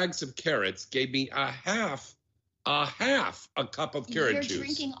 2 bags of carrots gave me a half a cup of carrot juice. You're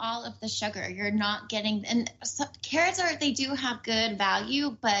drinking all of the sugar. You're not getting, and carrots they do have good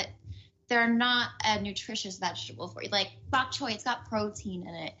value, but they're not a nutritious vegetable for you. Like bok choy, it's got protein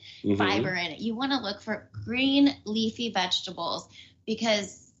in it, fiber in it. You want to look for green leafy vegetables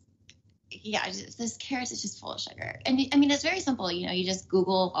because, this carrots is just full of sugar. And I mean, it's very simple. You just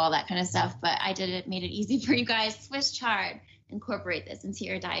Google all that kind of stuff, but I made it easy for you guys. Swiss chard, incorporate this into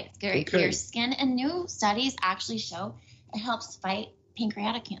your diet. It's great for your skin. And new studies actually show it helps fight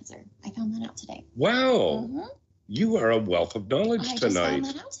pancreatic cancer. I found that out today. Wow. You are a wealth of knowledge tonight. I just found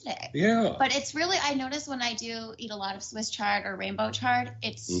that out today. Yeah. But it's really, I notice when I do eat a lot of Swiss chard or rainbow chard,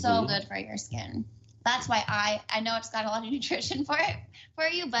 it's so good for your skin. That's why I know it's got a lot of nutrition for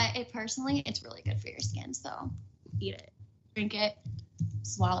you, but personally, it's really good for your skin. So eat it, drink it,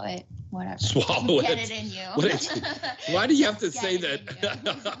 swallow it. Whatever. Swallow it. Get it in you. Why do you have to say that?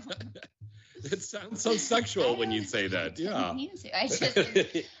 It sounds so sexual when you say that. Yeah. I mean to. I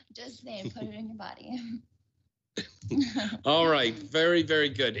just saying, put it in your body. All right. Very, very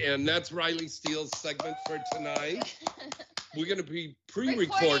good. And that's Riley Steele's segment for tonight. We're going to be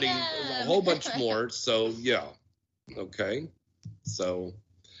pre-recording a whole bunch more. So, yeah. Okay. So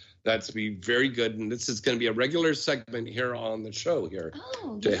that's be very good. And this is going to be a regular segment here on the show here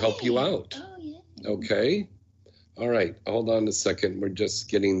to help you out. Oh, yeah. Okay. All right. Hold on a second. We're just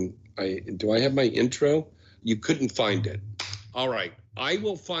getting... do I have my intro? You couldn't find it. All right. I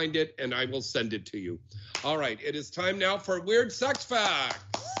will find it and I will send it to you. All right. It is time now for Weird Sex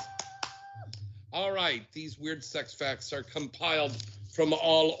Facts. All right. These weird sex facts are compiled from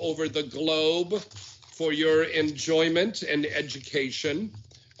all over the globe for your enjoyment and education.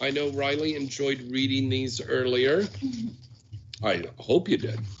 I know Riley enjoyed reading these earlier. I hope you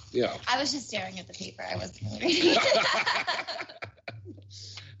did. Yeah. I was just staring at the paper. I wasn't really reading it.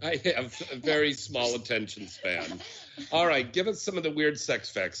 I have a very small attention span. All right, give us some of the weird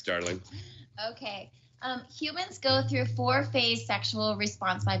sex facts, darling. Okay. Humans go through 4-phase sexual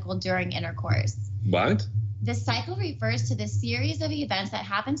response cycle during intercourse. What? This cycle refers to the series of events that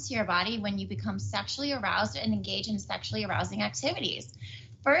happens to your body when you become sexually aroused and engage in sexually arousing activities.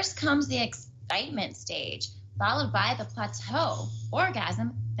 First comes the excitement stage, followed by the plateau,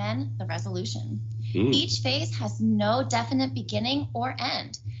 orgasm, then the resolution. Each phase has no definite beginning or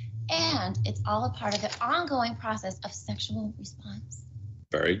end, and it's all a part of the ongoing process of sexual response.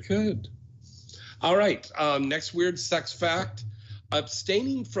 Very good. All right, next weird sex fact.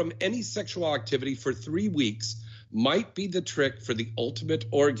 Abstaining from any sexual activity for 3 weeks might be the trick for the ultimate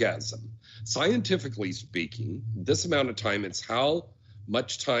orgasm. Scientifically speaking, this amount of time is how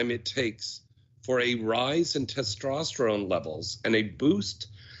much time it takes for a rise in testosterone levels and a boost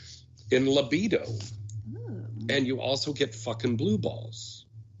in libido. Ooh. And you also get fucking blue balls.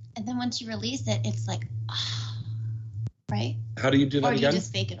 And then once you release it, it's like, right? How do you do that again? Or do again? you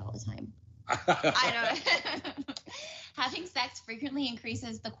just fake it all the time? I don't know. Having sex frequently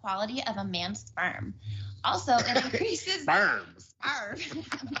increases the quality of a man's sperm. Also, it increases... Sperm.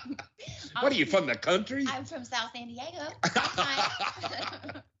 What are you, from the country? I'm from South San Diego.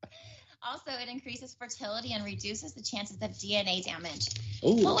 Also, it increases fertility and reduces the chances of DNA damage.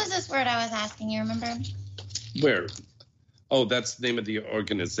 Ooh. What was this word I was asking? You remember? Where? Oh, that's the name of the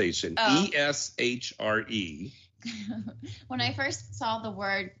organization. Oh. ESHRE. When I first saw the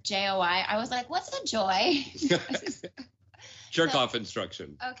word JOI, I was like, what's a joy? Jerk-off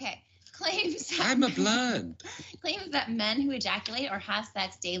instruction. Okay. Claims I'm a blonde. Claims that men who ejaculate or have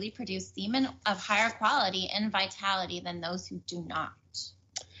sex daily produce semen of higher quality and vitality than those who do not.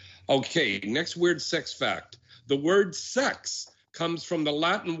 Okay, next weird sex fact. The word sex comes from the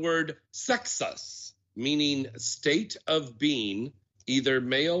Latin word sexus, meaning state of being, either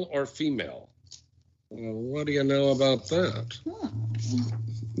male or female. Well, what do you know about that?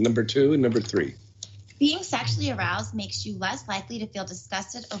 Number 2 and number 3. Being sexually aroused makes you less likely to feel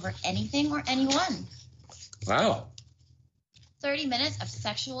disgusted over anything or anyone. Wow. 30 minutes of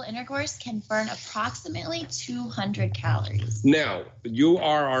sexual intercourse can burn approximately 200 calories. Now, you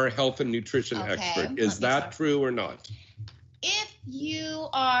are our health and nutrition expert. Is that true or not? If you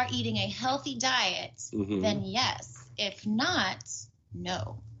are eating a healthy diet, then yes. If not,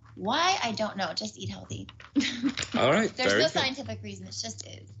 no. Why? I don't know. Just eat healthy. All right. There's no scientific reason. It just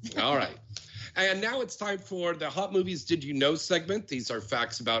is. All right. And now it's time for the Hot Movies Did You Know segment. These are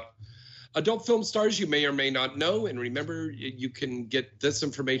facts about adult film stars you may or may not know. And remember, you can get this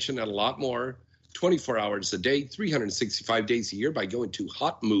information and a lot more 24 hours a day, 365 days a year by going to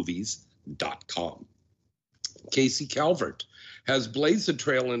hotmovies.com. Casey Calvert has blazed a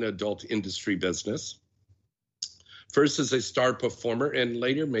trail in adult industry business. First as a star performer and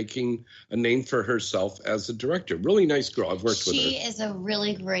later making a name for herself as a director. Really nice girl. I've worked with her. She is a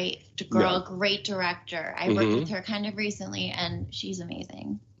really great girl, great director. I worked with her kind of recently, and she's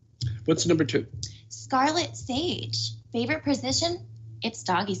amazing. What's number 2? Scarlet Sage. Favorite position? It's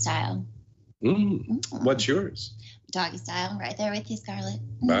doggy style. What's yours? Doggy style. Right there with you, Scarlett.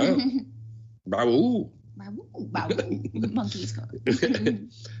 Wow. Wow. Monkey's car.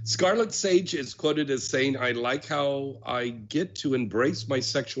 Scarlet Sage is quoted as saying, I like how I get to embrace my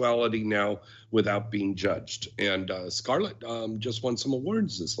sexuality now without being judged. And Scarlett just won some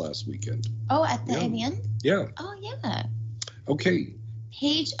awards this last weekend. Oh, at the end? Yeah. Oh, yeah. Okay.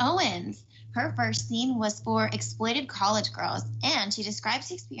 Paige Owens. Her first scene was for Exploited College Girls, and she describes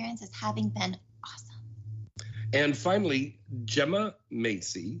the experience as having been awesome. And finally, Gemma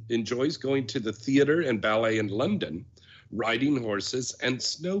Macy enjoys going to the theater and ballet in London, riding horses, and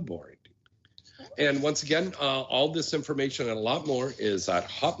snowboarding. And once again, all this information and a lot more is at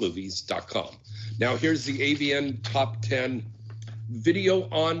hotmovies.com. Now, here's the AVN Top 10 Video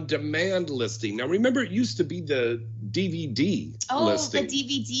on Demand listing. Now, remember, it used to be the DVD listing. The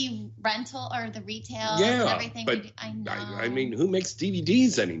DVD rental or the retail and everything. But I know. I mean, who makes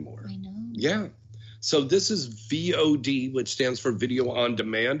DVDs anymore? I know. Yeah. So this is VOD, which stands for Video on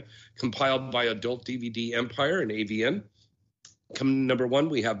Demand, compiled by Adult DVD Empire and AVN. Number 1,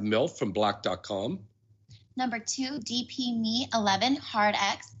 we have MILF from Black.com. Number 2, DP Me 11 Hard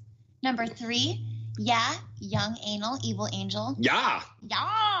X. Number 3, Young Anal Evil Angel. Yeah.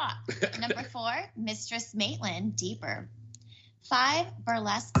 Number 4, Mistress Maitland Deeper. 5,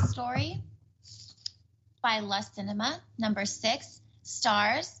 Burlesque Story by Lust Cinema. Number 6,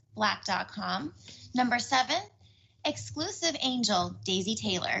 Stars Black.com. Number 7, Exclusive Angel Daisy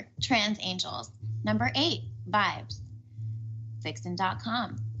Taylor Trans Angels. Number 8, Vibes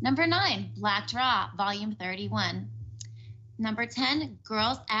Vixen.com. Number 9, Black Draw, Volume 31. Number 10,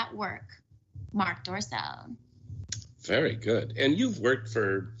 Girls at Work, Mark Dorcel. Very good. And you've worked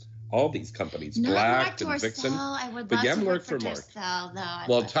for all these companies, Not Black Mark and Vixen. I would but love you haven't to worked work for Mark. Dorcel, though.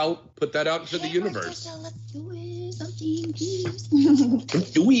 Well, put that out into the universe. Dorcel, let's do it. Something, please. Let's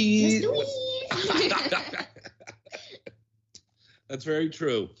do it. That's very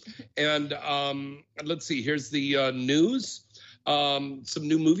true. And let's see. Here's the news. Some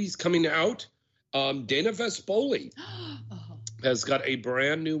new movies coming out. Dana Vespoli has got a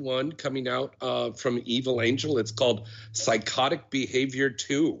brand new one coming out from Evil Angel. It's called Psychotic Behavior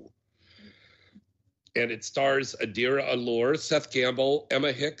 2. And it stars Adira Allure, Seth Gamble,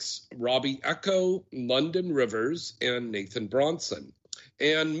 Emma Hicks, Robbie Echo, London Rivers, and Nathan Bronson.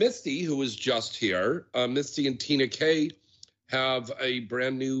 And Misty, who was just here, Misty and Tina Kay have a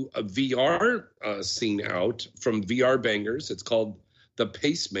brand new VR scene out from VR Bangers. It's called The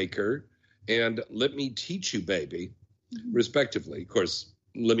Pacemaker and Let Me Teach You, Baby, respectively. Of course,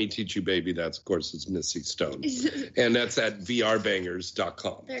 Let Me Teach You, Baby, that's, of course, it's Missy Stone. And that's at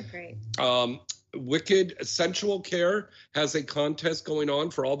vrbangers.com. They're great. Wicked Sensual Care has a contest going on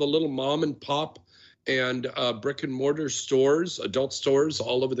for all the little mom and pop and brick and mortar stores, adult stores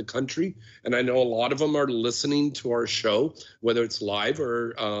all over the country. And I know a lot of them are listening to our show, whether it's live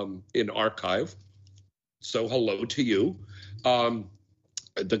or in archive. So hello to you.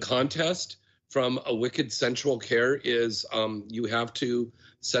 The contest from a Wicked Sensual Care is you have to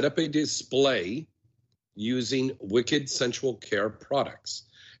set up a display using Wicked Sensual Care products.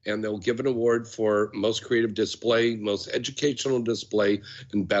 And they'll give an award for most creative display, most educational display,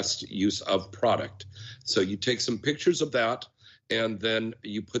 and best use of product. So you take some pictures of that, and then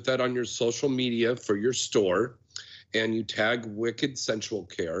you put that on your social media for your store, and you tag Wicked Sensual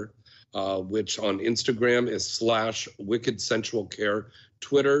Care, which on Instagram is /Wicked Sensual Care,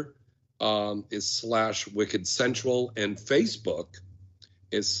 Twitter is /Wicked Sensual, and Facebook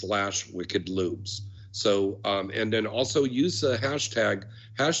is /Wicked Lubes. So, and then also use the hashtag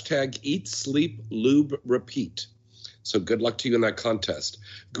Eat, Sleep, Lube, Repeat. So good luck to you in that contest.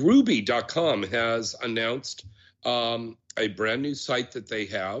 Groovy.com has announced a brand new site that they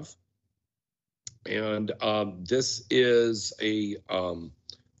have. And this is a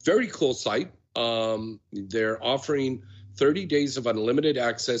very cool site. They're offering 30 days of unlimited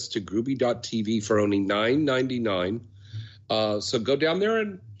access to Groovy.tv for only $9.99. So go down there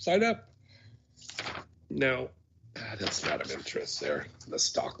and sign up. Now, that's not of interest there, the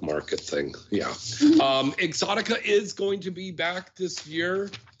stock market thing. Yeah. Exotica is going to be back this year.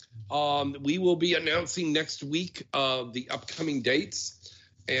 We will be announcing next week the upcoming dates.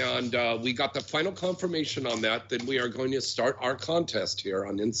 And we got the final confirmation on that. Then we are going to start our contest here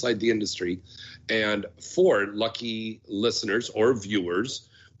on Inside the Industry. And 4 lucky listeners or viewers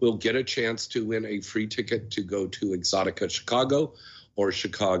will get a chance to win a free ticket to go to Exotica Chicago, or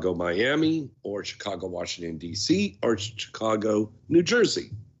Chicago, Miami, or Chicago, Washington, D.C., or Chicago, New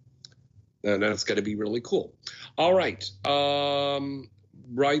Jersey. And that's going to be really cool. All right.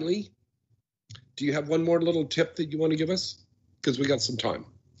 Riley, do you have one more little tip that you want to give us? Because we got some time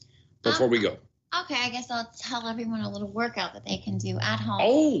before we go. Okay, I guess I'll tell everyone a little workout that they can do at home.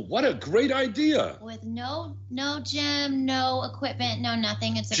 Oh, what a great idea. With no gym, no equipment, no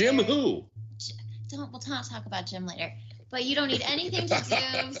nothing. It's a Gym who? We'll talk about gym later. But you don't need anything to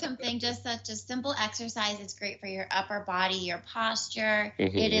do, something just such a simple exercise. It's great for your upper body, your posture.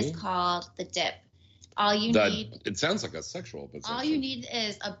 Mm-hmm. It is called the dip. All you need. It sounds like a sexual position. All you need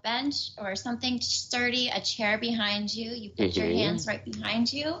is a bench or something sturdy, a chair behind you. You put your hands right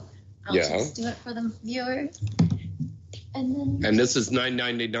behind you. I'll just do it for the viewers. And this is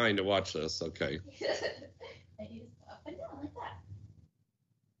 $9.99 to watch this. Okay. And you just go up and down like that.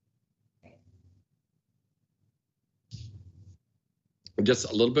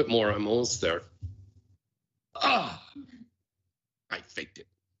 Just a little bit more. I'm almost there. Ah, I faked it.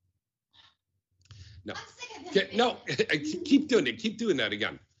 No, no, keep doing it. Keep doing that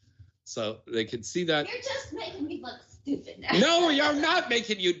again, so they can see that. You're just making me look stupid now. No, you're not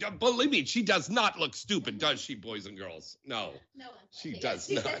making you. Believe me, she does not look stupid, does she, boys and girls? No, she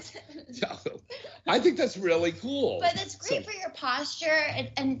does not. No. I think that's really cool. But it's great for your posture,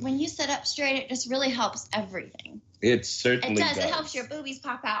 and when you sit up straight, it just really helps everything. It certainly does. It helps your boobies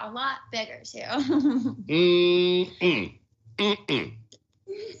pop out a lot bigger too.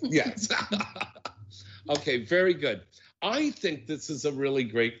 Yes. Okay, very good. I think this is a really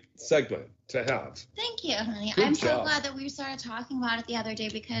great segment to have. Thank you, honey. Good I'm job. so glad that we started talking about it the other day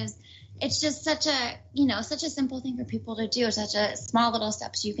because it's just such a simple thing for people to do, such a small little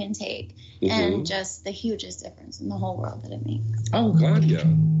steps you can take, and just the hugest difference in the whole world that it makes. Oh, God, yeah.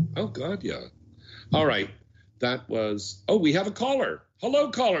 Oh, God, yeah. All right. That was, we have a caller. Hello,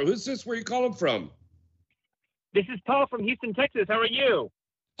 caller. Who's this? Where are you calling from? This is Paul from Houston, Texas. How are you?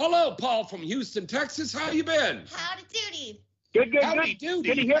 Hello, Paul from Houston, Texas. How you been? Howdy doody. Good. Howdy doody.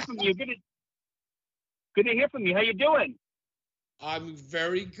 Good to hear from you. Good to hear from you. How you doing? I'm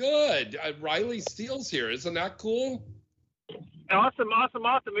very good. Riley Steele's here. Isn't that cool? Awesome.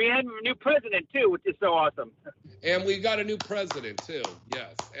 We have a new president, too, which is so awesome. And we got a new president, too.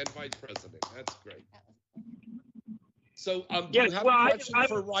 Yes, and vice president. That's great. So do you have a question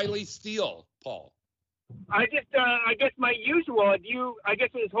for Riley Steele, Paul? I guess my usual. I guess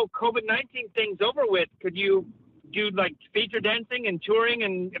when this whole COVID-19 thing's over with, could you do like feature dancing and touring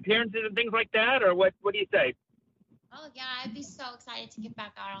and appearances and things like that, or what? What do you say? Oh yeah, I'd be so excited to get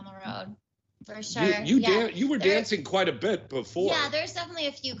back out on the road. For sure. You were dancing quite a bit before. Yeah, there's definitely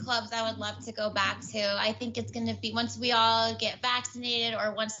a few clubs I would love to go back to. I think it's going to be once we all get vaccinated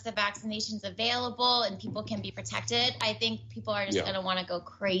or once the vaccination's available and people can be protected, I think people are just going to want to go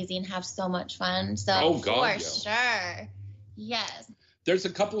crazy and have so much fun. So for sure. Yes. There's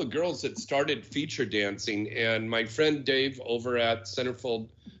a couple of girls that started feature dancing, and my friend Dave over at Centerfold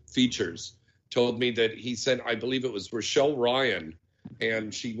Features told me that he said, I believe it was Rochelle Ryan,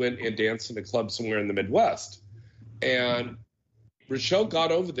 and she went and danced in a club somewhere in the Midwest. And Rochelle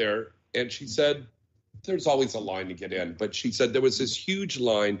got over there, and she said, there's always a line to get in. But she said there was this huge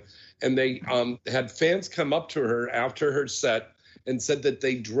line, and they had fans come up to her after her set and said that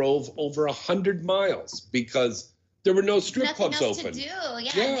they drove over 100 miles because there were no strip clubs open. Nothing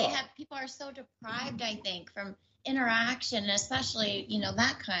else to do. People are so deprived, I think, from interaction, especially,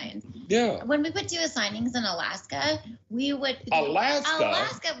 that kind. Yeah. When we would do signings in Alaska, we would...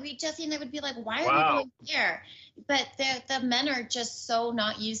 Alaska, Jesse and I would be like, why are we going here? But the men are just so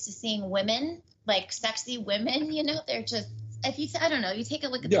not used to seeing women, like sexy women, they're just... I don't know, you take a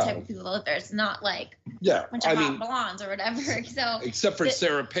look at the type of people that live there, it's not like a bunch of hot blondes or whatever. So except for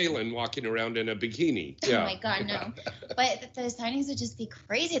Sarah Palin walking around in a bikini. Yeah. Oh my God, no. But the signings would just be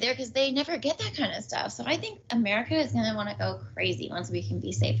crazy there because they never get that kind of stuff. So I think America is going to want to go crazy once we can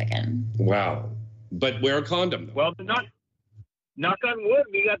be safe again. Wow. But wear a condom, though. Well, knock on wood,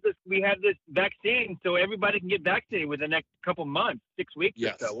 we have this vaccine, so everybody can get vaccinated within the next couple months, 6 weeks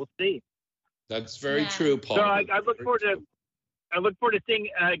or so. We'll see. That's very true, Paul. So I look forward to seeing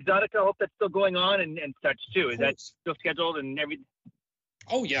Exotica. I hope that's still going on and such too. Is that still scheduled and everything?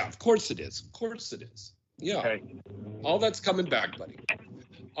 Oh yeah, of course it is. Of course it is. Yeah. Okay. All that's coming back, buddy.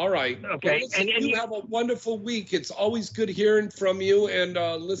 All right. Okay. Well, listen, and you have a wonderful week. It's always good hearing from you, and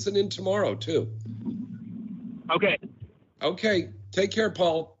listen in tomorrow too. Okay. Okay. Take care,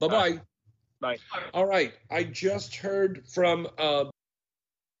 Paul. Bye-bye. Bye. All right. I just heard from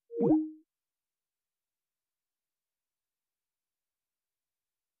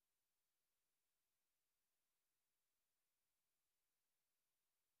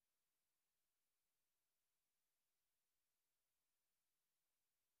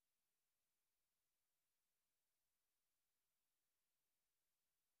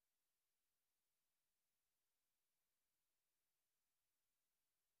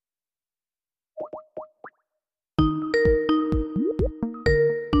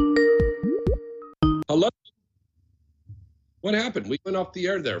Hello? What happened? We went off the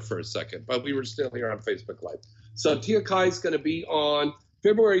air there for a second, but we were still here on Facebook Live. So Tia Kai is going to be on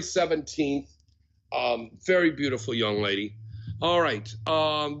February 17th. Very beautiful young lady. All right.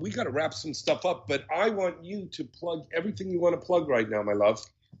 We got to wrap some stuff up, but I want you to plug everything you want to plug right now, my love.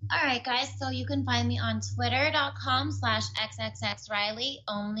 All right, guys. So you can find me on twitter.com/XXXRiley,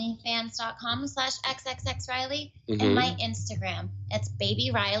 onlyfans.com/XXXRiley, and my Instagram. It's Baby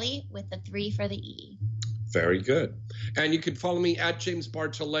Riley with the 3 for the E. Very good. And you can follow me at James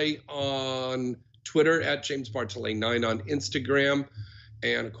Bartolet on Twitter, at James Bartolet 9 on Instagram.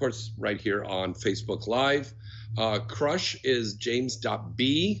 And, of course, right here on Facebook Live. Crush is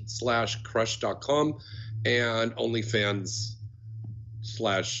james.b/crush.com and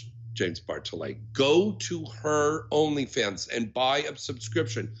OnlyFans/James Bartolet. Go to her OnlyFans and buy a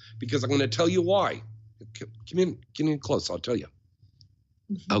subscription because I'm going to tell you why. Come in close. I'll tell you.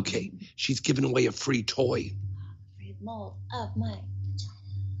 Okay. She's giving away a free toy. Free mold of my vagina.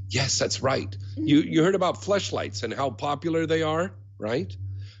 Yes, that's right. You heard about fleshlights and how popular they are, right?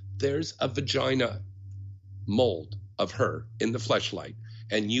 There's a vagina mold of her in the fleshlight,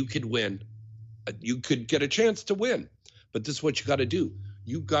 and you could win. You could get a chance to win. But this is what you got to do.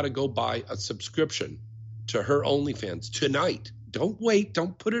 You got to go buy a subscription to her OnlyFans tonight. Don't wait.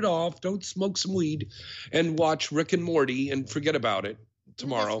 Don't put it off. Don't smoke some weed and watch Rick and Morty and forget about it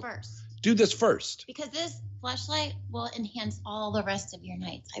tomorrow. Do this first. Because this fleshlight will enhance all the rest of your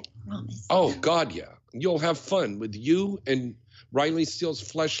nights. I promise. Oh, God, yeah. You'll have fun with you and Riley Steele's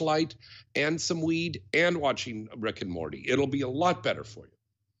fleshlight and some weed and watching Rick and Morty. It'll be a lot better for you.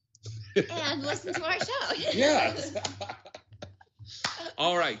 And listen to our show. Yes.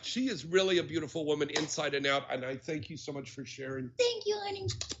 All right. She is really a beautiful woman inside and out. And I thank you so much for sharing. Thank you, honey.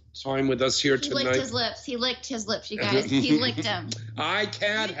 Time with us here tonight. He licked his lips, you guys. He licked them. I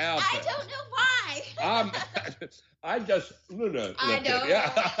can't help it. I don't know why. I just. I know. Yeah. We're going to do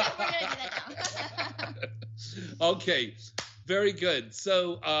that now. Okay. Very good.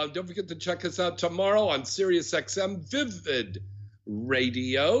 So don't forget to check us out tomorrow on Sirius XM Vivid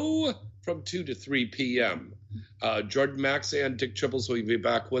Radio from 2 to 3 p.m. Jordan Max and Dick Tribbles will be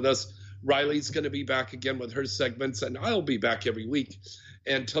back with us. Riley's going to be back again with her segments, and I'll be back every week.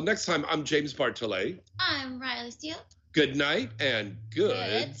 Until next time, I'm James Bartolet. I'm Riley Steele. Good night and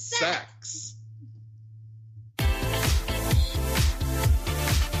good sex.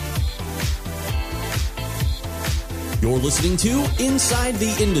 You're listening to Inside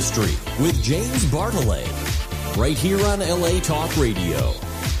the Industry with James Bartolet, right here on LA Talk Radio.